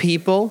us as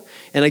people.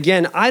 And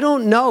again, I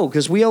don't know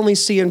because we only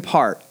see in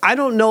part. I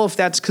don't know if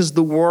that's because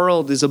the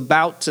world is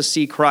about to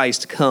see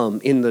Christ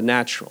come in the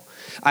natural.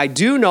 I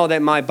do know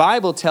that my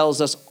Bible tells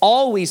us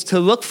always to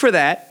look for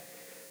that.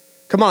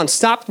 Come on,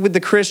 stop with the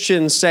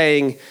Christians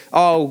saying,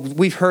 oh,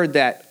 we've heard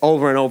that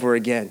over and over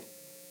again.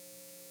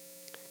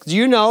 Do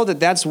you know that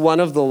that's one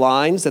of the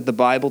lines that the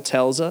Bible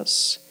tells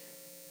us?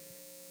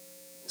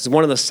 It's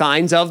one of the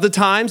signs of the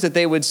times that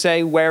they would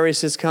say, where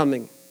is his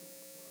coming?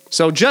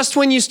 So just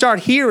when you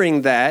start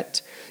hearing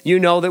that, you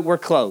know that we're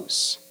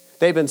close.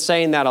 They've been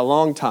saying that a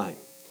long time.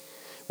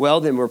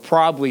 Well, then we're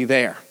probably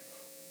there.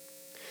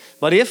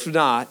 But if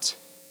not,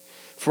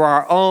 for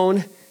our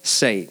own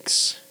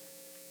sakes,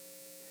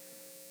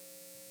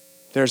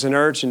 there's an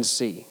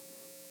urgency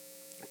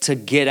to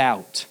get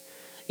out.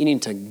 You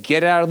need to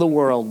get out of the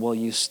world while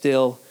you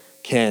still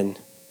can.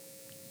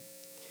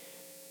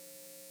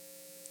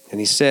 And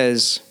he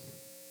says,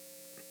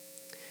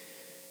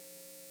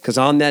 because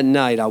on that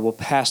night I will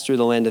pass through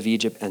the land of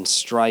Egypt and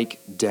strike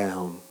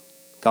down.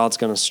 God's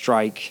going to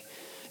strike,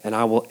 and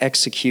I will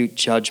execute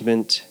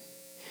judgment.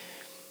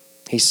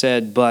 He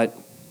said, but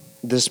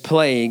this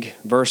plague,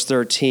 verse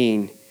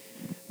 13,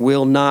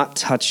 will not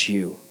touch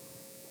you.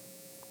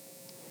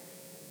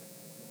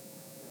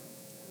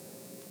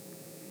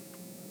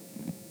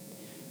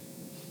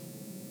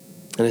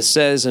 And it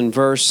says in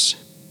verse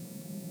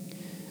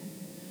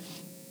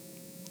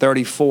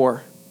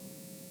 34,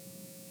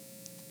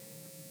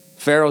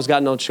 Pharaoh's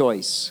got no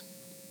choice.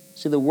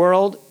 See, the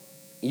world,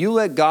 you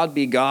let God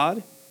be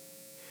God.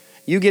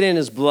 You get in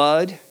his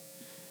blood.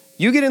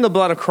 You get in the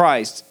blood of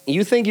Christ.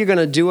 You think you're going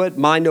to do it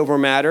mind over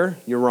matter.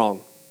 You're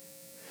wrong.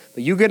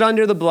 But you get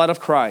under the blood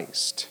of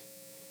Christ.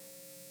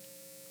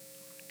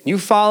 You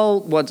follow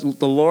what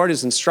the Lord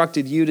has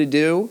instructed you to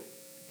do.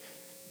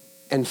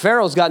 And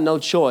Pharaoh's got no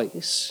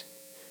choice.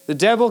 The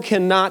devil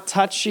cannot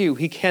touch you.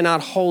 He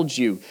cannot hold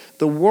you.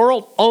 The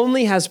world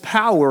only has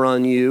power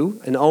on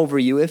you and over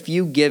you if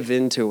you give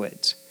into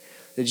it.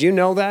 Did you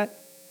know that?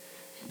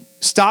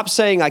 Stop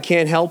saying I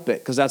can't help it,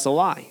 because that's a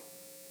lie.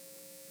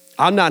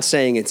 I'm not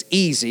saying it's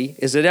easy.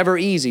 Is it ever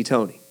easy,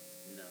 Tony?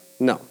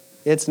 No.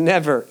 It's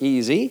never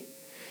easy.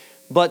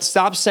 But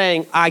stop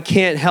saying I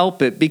can't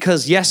help it,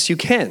 because yes, you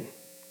can.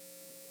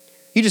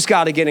 You just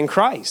got to get in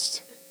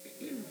Christ.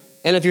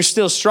 And if you're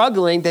still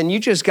struggling, then you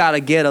just got to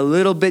get a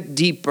little bit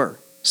deeper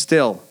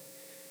still.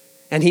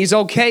 And he's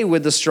okay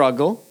with the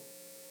struggle.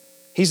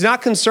 He's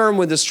not concerned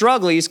with the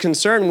struggle. He's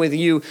concerned with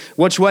you,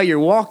 which way you're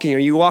walking. Are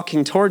you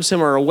walking towards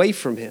him or away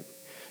from him?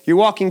 You're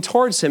walking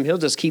towards him, he'll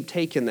just keep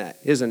taking that,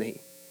 isn't he?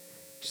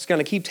 Just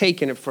going to keep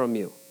taking it from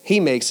you. He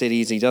makes it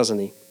easy, doesn't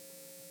he?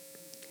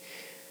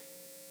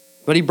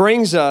 But he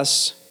brings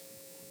us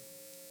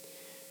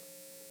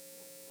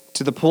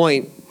to the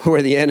point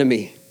where the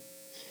enemy,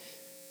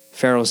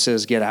 Pharaoh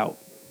says, get out.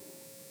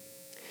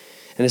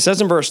 And it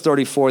says in verse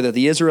 34 that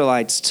the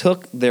Israelites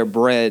took their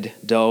bread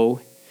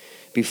dough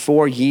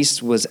before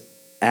yeast was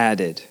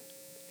added.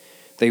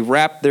 They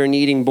wrapped their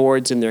kneading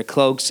boards in their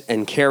cloaks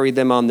and carried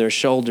them on their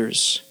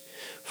shoulders.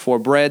 For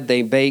bread,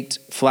 they baked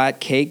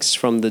flat cakes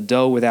from the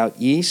dough without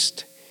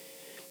yeast.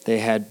 They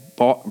had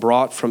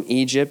brought from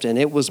Egypt, and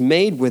it was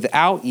made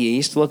without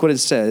yeast. Look what it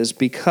says,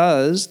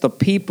 because the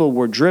people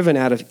were driven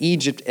out of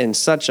Egypt in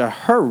such a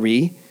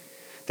hurry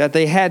that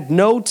they had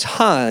no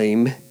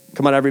time.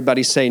 Come on,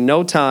 everybody, say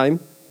no time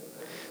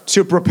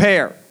to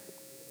prepare.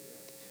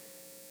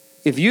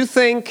 If you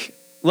think,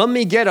 let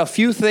me get a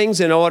few things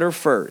in order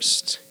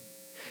first.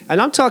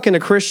 And I'm talking to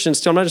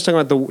Christians too. I'm not just talking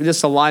about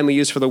this a line we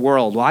use for the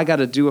world. Well, I got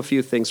to do a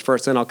few things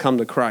first, then I'll come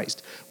to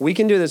Christ. We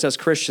can do this as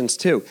Christians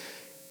too.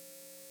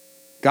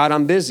 God,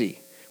 I'm busy.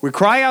 We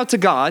cry out to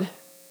God,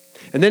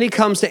 and then he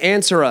comes to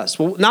answer us.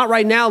 Well, not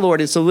right now, Lord.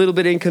 It's a little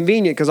bit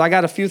inconvenient because I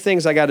got a few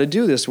things I got to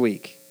do this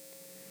week.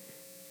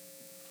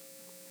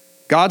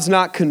 God's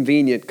not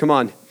convenient. Come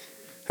on,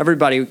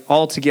 everybody,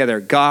 all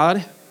together.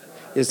 God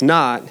is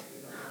not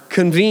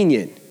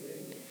convenient.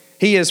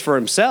 He is for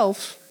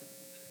himself.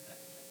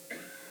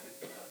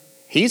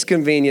 He's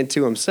convenient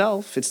to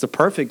himself. It's the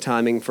perfect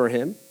timing for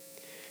him.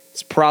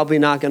 It's probably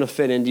not going to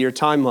fit into your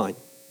timeline.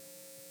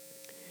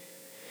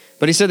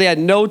 But he said they had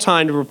no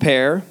time to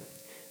prepare.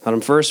 And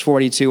in verse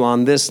 42,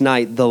 on this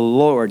night, the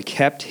Lord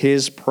kept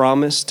his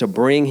promise to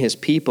bring his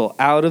people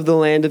out of the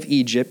land of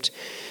Egypt.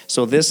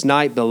 So this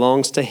night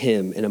belongs to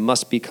him, and it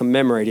must be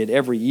commemorated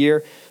every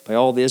year by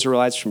all the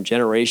Israelites from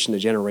generation to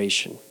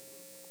generation.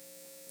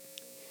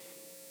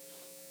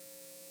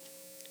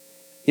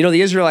 You know,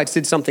 the Israelites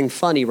did something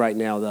funny right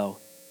now, though.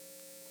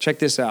 Check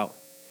this out.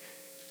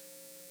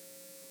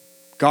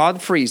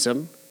 God frees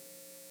them,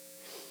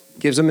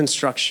 gives them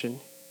instruction.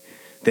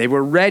 They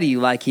were ready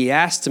like he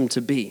asked them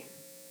to be,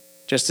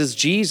 just as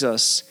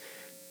Jesus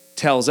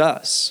tells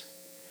us.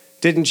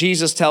 Didn't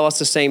Jesus tell us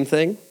the same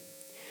thing?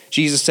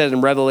 Jesus said in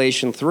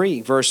Revelation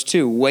 3, verse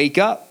 2, wake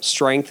up,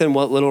 strengthen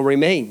what little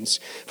remains,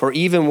 for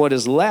even what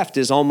is left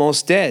is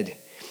almost dead.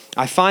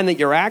 I find that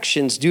your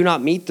actions do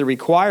not meet the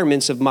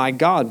requirements of my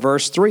God.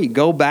 Verse 3,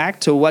 go back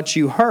to what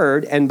you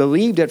heard and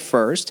believed at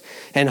first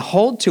and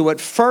hold to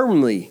it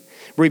firmly.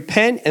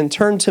 Repent and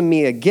turn to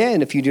me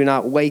again. If you do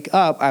not wake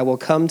up, I will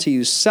come to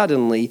you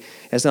suddenly,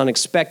 as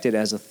unexpected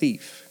as a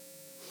thief.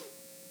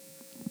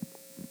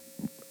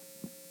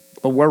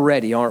 But we're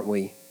ready, aren't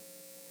we?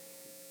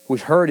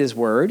 We've heard his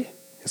word.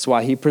 That's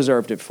why he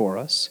preserved it for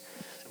us.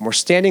 And we're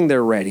standing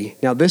there ready.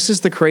 Now, this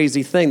is the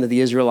crazy thing that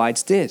the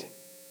Israelites did.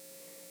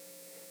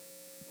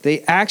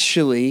 They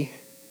actually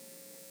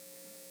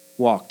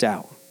walked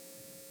out.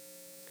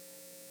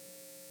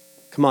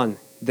 Come on,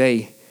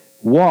 they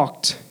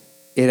walked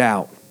it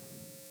out.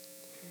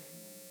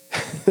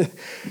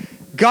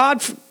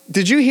 God,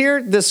 did you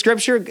hear the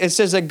scripture? It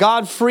says that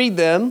God freed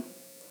them.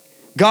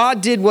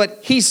 God did what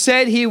he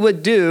said he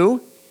would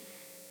do,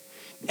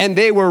 and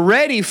they were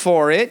ready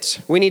for it.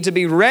 We need to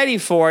be ready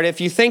for it.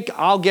 If you think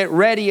I'll get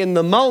ready in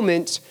the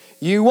moment,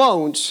 you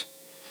won't,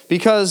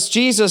 because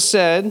Jesus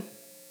said,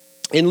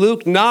 in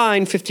Luke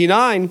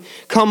 9:59,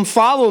 come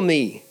follow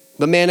me.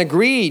 The man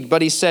agreed,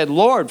 but he said,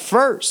 Lord,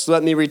 first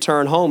let me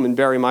return home and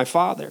bury my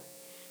father.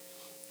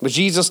 But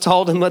Jesus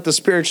told him, let the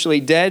spiritually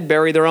dead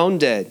bury their own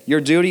dead.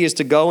 Your duty is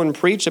to go and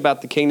preach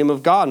about the kingdom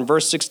of God. In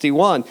verse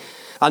 61,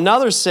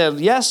 another said,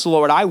 yes,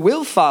 Lord, I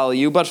will follow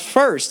you, but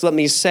first let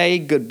me say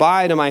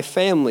goodbye to my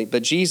family.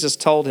 But Jesus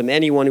told him,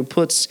 anyone who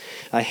puts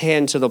a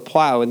hand to the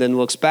plow and then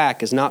looks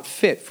back is not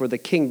fit for the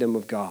kingdom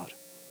of God.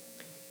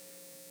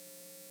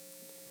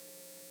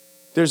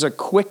 There's a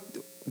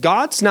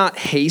God's not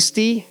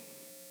hasty.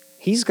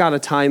 He's got a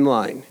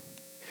timeline.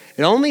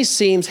 It only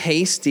seems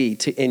hasty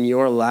in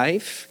your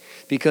life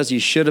because you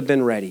should have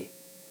been ready.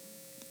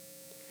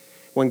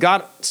 When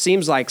God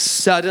seems like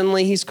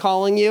suddenly he's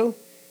calling you,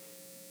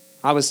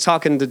 I was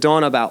talking to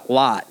Dawn about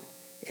Lot,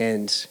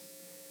 and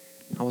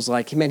I was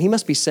like, man, he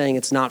must be saying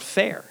it's not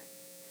fair.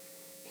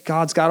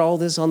 God's got all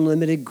this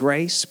unlimited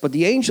grace, but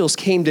the angels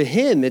came to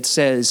him. It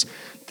says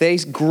they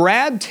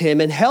grabbed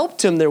him and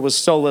helped him. There was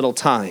so little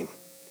time.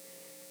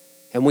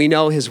 And we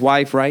know his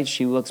wife, right?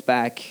 She looks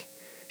back.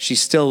 She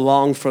still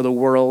longed for the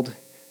world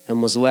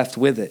and was left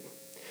with it.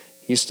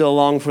 You still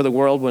long for the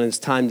world when it's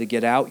time to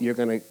get out. You're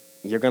gonna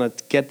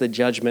get the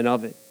judgment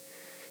of it.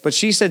 But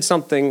she said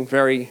something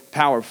very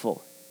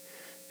powerful.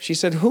 She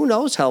said, who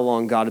knows how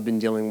long God had been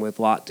dealing with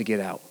Lot to get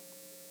out?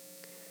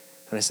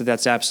 And I said,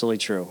 that's absolutely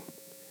true.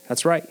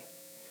 That's right.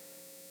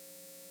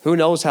 Who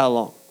knows how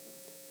long?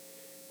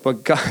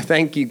 But God,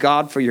 thank you,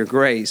 God, for your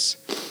grace.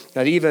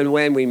 That even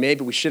when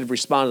maybe we should have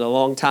responded a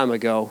long time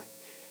ago,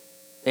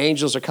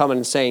 angels are coming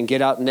and saying,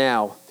 get out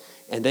now.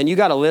 And then you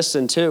got to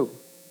listen too.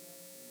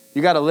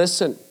 You got to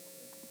listen.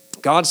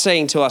 God's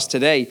saying to us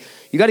today,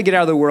 you got to get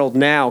out of the world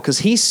now because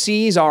he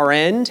sees our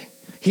end.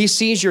 He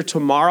sees your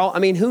tomorrow. I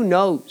mean, who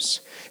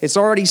knows? It's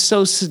already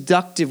so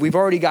seductive. We've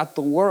already got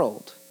the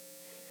world.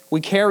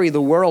 We carry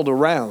the world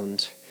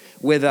around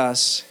with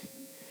us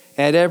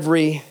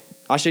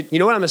you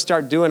know what I'm going to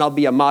start doing? I'll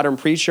be a modern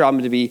preacher. I'm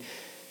going to be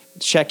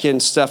checking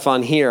stuff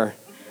on here.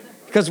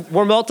 Because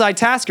we're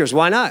multitaskers.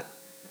 Why not?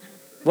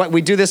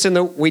 We do this in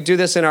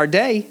our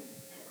day,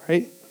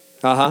 right?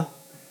 Dawn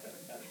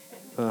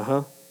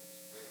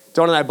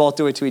and I both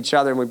do it to each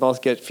other, and we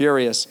both get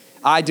furious.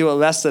 I do it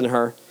less than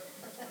her.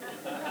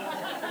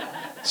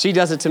 She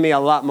does it to me a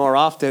lot more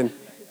often.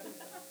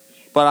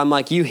 But I'm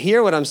like, you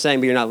hear what I'm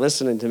saying, but you're not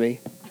listening to me.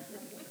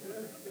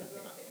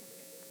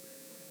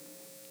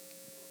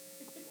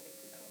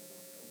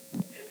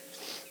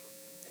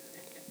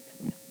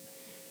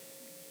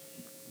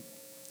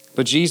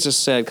 But Jesus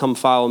said, come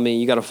follow me.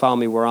 You got to follow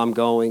me where I'm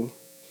going.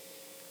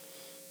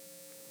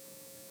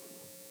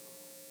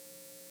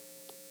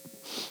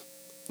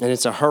 And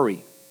it's a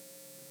hurry.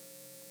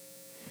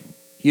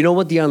 You know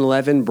what the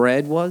unleavened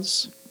bread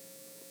was?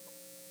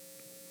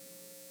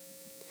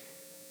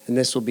 And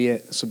this will be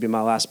it. This will be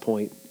my last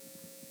point.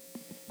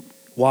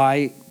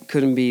 Why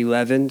couldn't be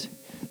leavened?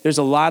 There's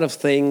a lot of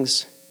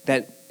things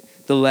that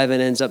the leaven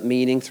ends up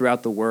meaning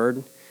throughout the word.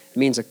 It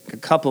means a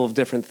couple of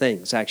different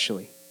things,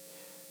 actually.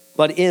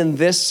 But in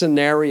this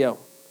scenario,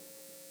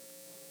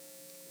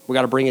 we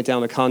got to bring it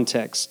down to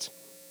context.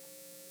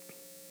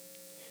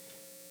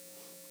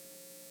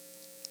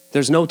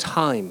 There's no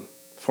time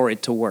for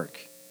it to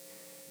work.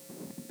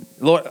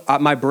 Lord,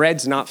 my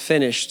bread's not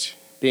finished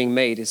being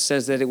made. It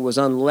says that it was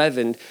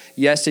unleavened.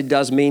 Yes, it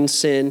does mean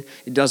sin.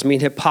 It does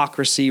mean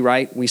hypocrisy,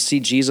 right? We see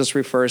Jesus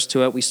refers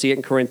to it. We see it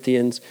in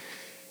Corinthians.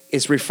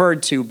 It's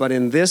referred to, but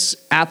in this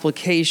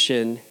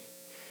application,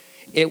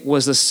 it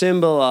was a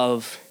symbol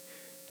of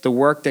the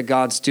work that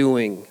God's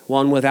doing,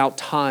 one without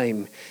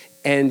time.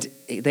 And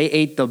they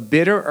ate the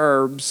bitter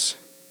herbs,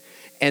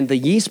 and the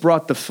yeast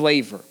brought the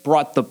flavor,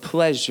 brought the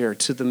pleasure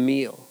to the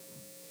meal.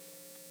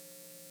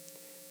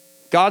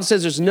 God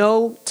says there's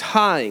no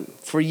time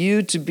for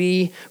you to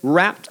be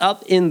wrapped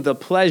up in the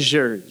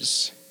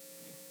pleasures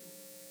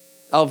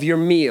of your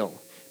meal.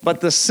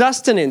 But the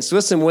sustenance,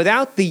 listen,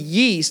 without the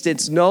yeast,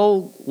 it's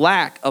no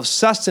lack of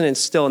sustenance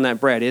still in that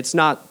bread. It's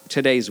not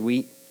today's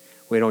wheat.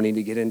 We don't need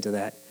to get into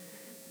that.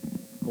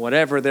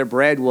 Whatever their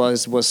bread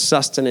was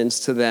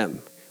sustenance to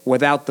them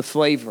without the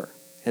flavor.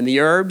 And the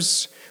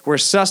herbs were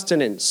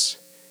sustenance.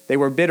 They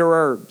were bitter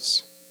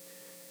herbs.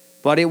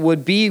 But it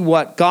would be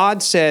what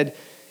God said,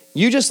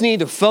 you just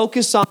need to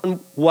focus on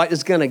what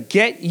is going to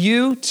get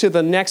you to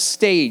the next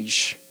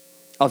stage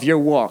of your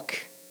walk.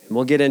 And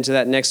we'll get into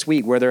that next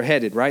week, where they're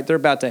headed, right? They're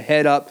about to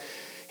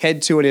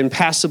head to an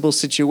impassable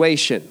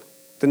situation.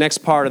 The next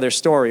part of their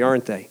story,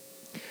 aren't they?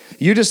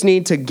 You just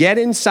need to get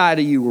inside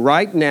of you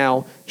right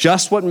now,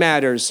 just what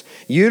matters.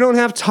 You don't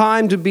have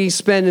time to be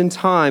spending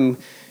time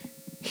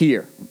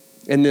here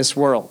in this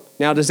world.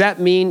 Now, does that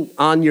mean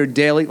on your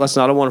daily,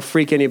 listen, I don't want to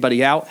freak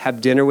anybody out,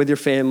 have dinner with your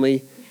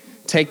family,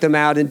 take them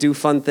out and do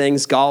fun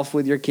things, golf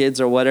with your kids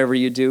or whatever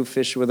you do,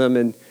 fish with them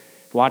and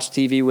watch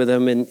TV with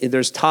them. And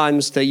there's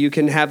times that you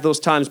can have those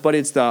times, but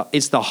it's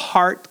the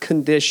heart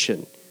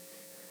condition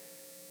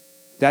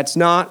that's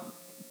not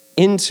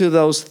into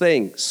those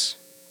things.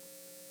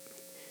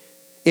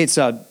 It's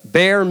a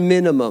bare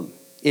minimum.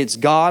 It's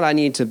God, I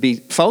need to be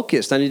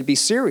focused. I need to be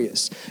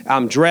serious.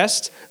 I'm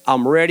dressed.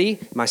 I'm ready.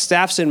 My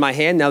staff's in my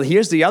hand. Now,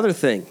 here's the other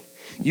thing.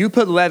 You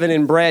put leaven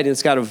in bread, and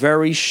it's got a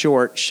very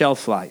short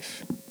shelf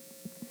life.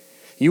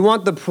 You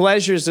want the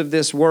pleasures of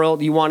this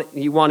world. You want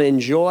to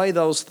enjoy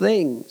those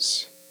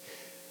things.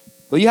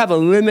 Well, you have a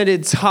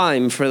limited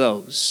time for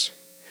those.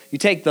 You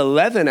take the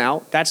leaven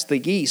out. That's the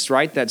yeast,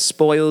 right? That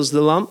spoils the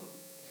lump.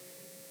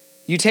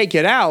 You take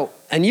it out,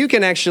 and you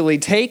can actually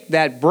take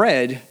that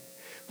bread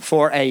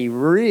for a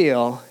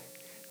real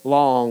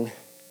long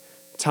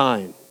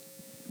time.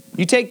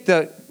 You take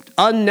the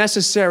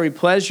unnecessary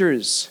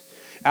pleasures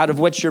out of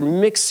what you're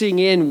mixing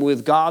in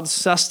with God's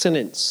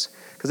sustenance,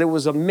 because it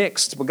was a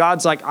mixed, but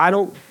God's like,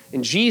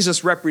 and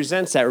Jesus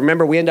represents that.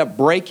 Remember, we end up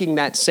breaking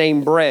that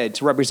same bread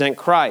to represent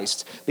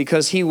Christ,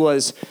 because he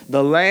was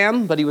the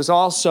lamb, but he was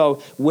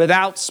also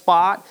without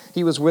spot.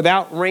 He was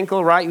without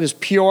wrinkle, right? He was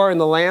pure in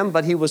the lamb,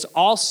 but he was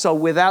also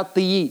without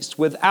the yeast,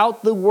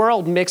 without the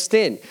world mixed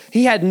in.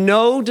 He had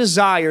no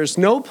desires,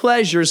 no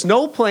pleasures,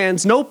 no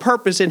plans, no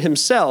purpose in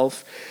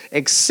himself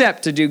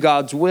except to do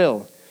God's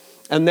will.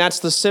 And that's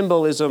the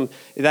symbolism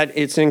that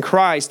it's in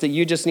Christ, that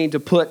you just need to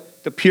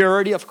put the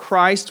purity of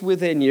Christ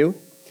within you.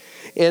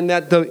 And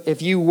that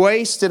if you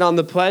waste it on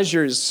the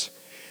pleasures,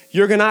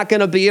 you're not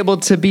going to be able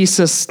to be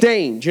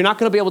sustained. You're not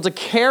going to be able to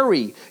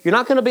carry. You're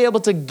not going to be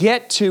able to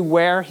get to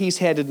where he's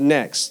headed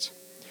next.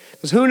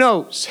 Because who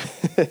knows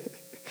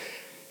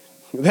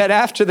that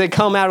after they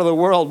come out of the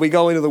world, we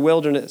go into the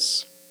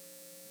wilderness.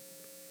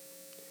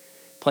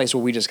 A place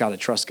where we just got to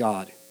trust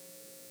God.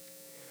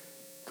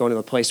 Go into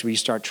the place where you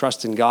start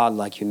trusting God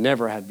like you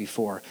never had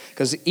before.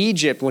 Because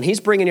Egypt, when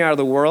he's bringing you out of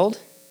the world,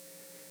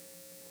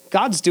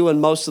 God's doing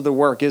most of the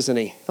work, isn't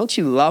he? Don't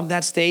you love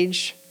that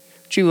stage?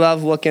 Don't you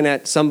love looking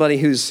at somebody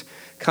who's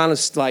kind of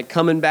like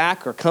coming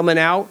back or coming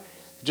out,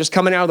 just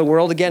coming out of the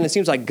world again? It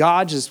seems like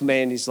God just,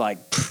 man, he's like,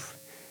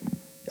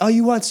 oh,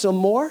 you want some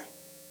more?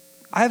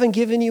 I haven't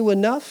given you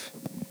enough?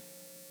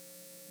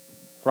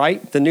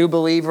 right? The new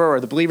believer or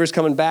the believer's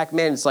coming back,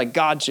 man, it's like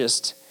God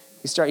just,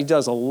 he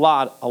does a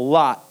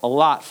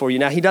lot for you.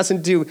 Now, he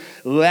doesn't do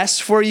less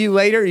for you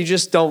later. You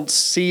just don't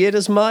see it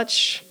as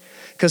much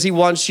because he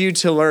wants you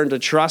to learn to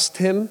trust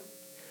him,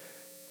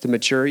 to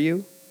mature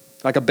you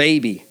like a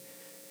baby.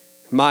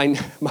 My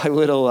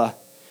little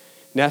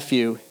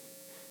nephew,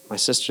 my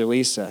sister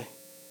Lisa,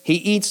 he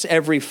eats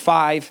every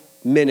 5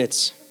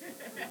 minutes.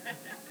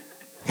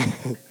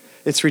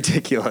 It's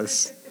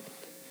ridiculous.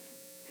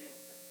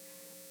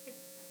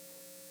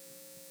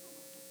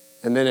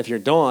 And then if you're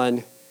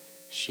Dawn,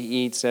 she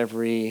eats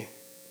every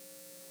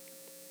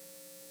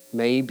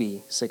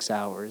maybe 6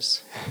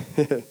 hours.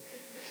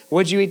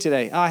 What'd you eat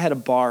today? Oh, I had a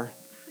bar.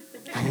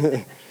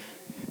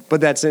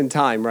 But that's in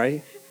time,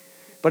 right?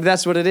 But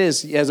that's what it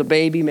is. As a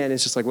baby, man,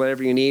 it's just like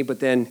whatever you need. But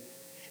then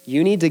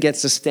you need to get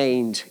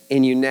sustained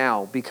in you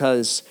now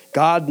because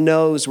God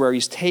knows where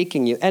he's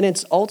taking you. And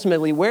it's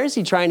ultimately, where is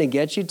he trying to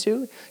get you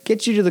to?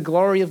 Get you to the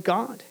glory of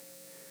God.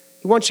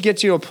 He wants to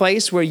get you to a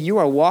place where you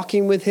are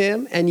walking with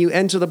him and you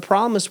enter the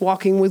promise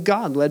walking with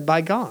God, led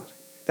by God.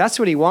 That's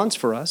what he wants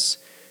for us.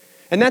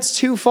 And that's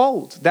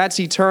twofold. That's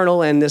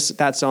eternal and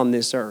that's on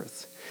this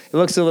earth. It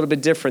looks a little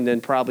bit different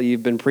than probably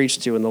you've been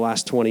preached to in the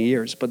last 20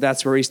 years, but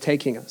that's where he's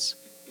taking us.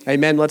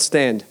 Amen. Let's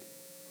stand.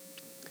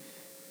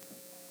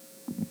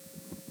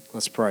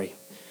 Let's pray.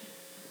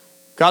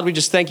 God, we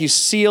just thank you.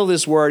 Seal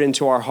this word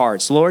into our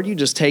hearts. Lord, you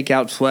just take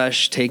out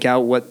flesh, take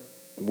out what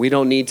we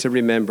don't need to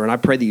remember. And I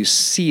pray that you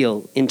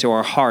seal into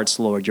our hearts,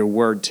 Lord, your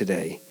word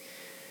today.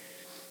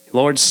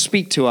 Lord,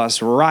 speak to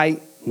us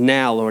right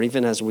now, Lord,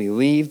 even as we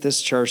leave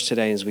this church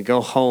today, as we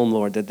go home,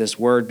 Lord, that this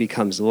word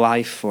becomes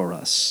life for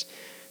us.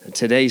 And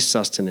today's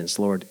sustenance,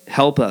 Lord,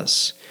 help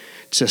us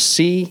to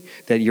see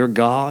that you're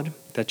God,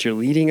 that you're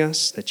leading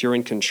us, that you're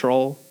in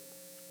control,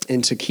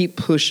 and to keep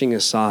pushing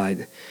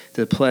aside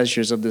the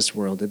pleasures of this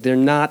world, that they're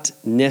not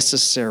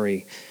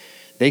necessary.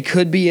 They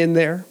could be in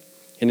there.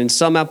 And in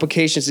some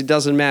applications, it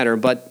doesn't matter.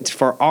 But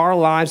for our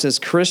lives as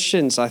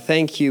Christians, I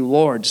thank you,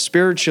 Lord,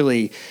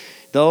 spiritually,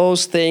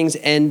 those things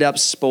end up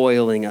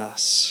spoiling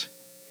us.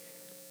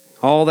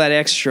 All that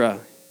extra,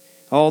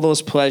 all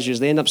those pleasures,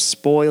 they end up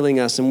spoiling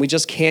us, and we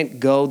just can't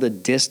go the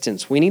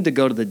distance. We need to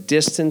go to the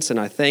distance, and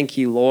I thank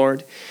you,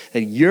 Lord,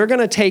 that you're going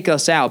to take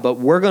us out, but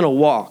we're going to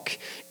walk,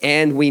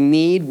 and we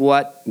need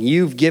what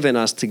you've given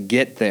us to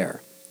get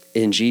there.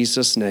 In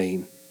Jesus'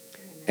 name,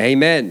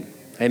 amen.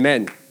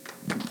 Amen.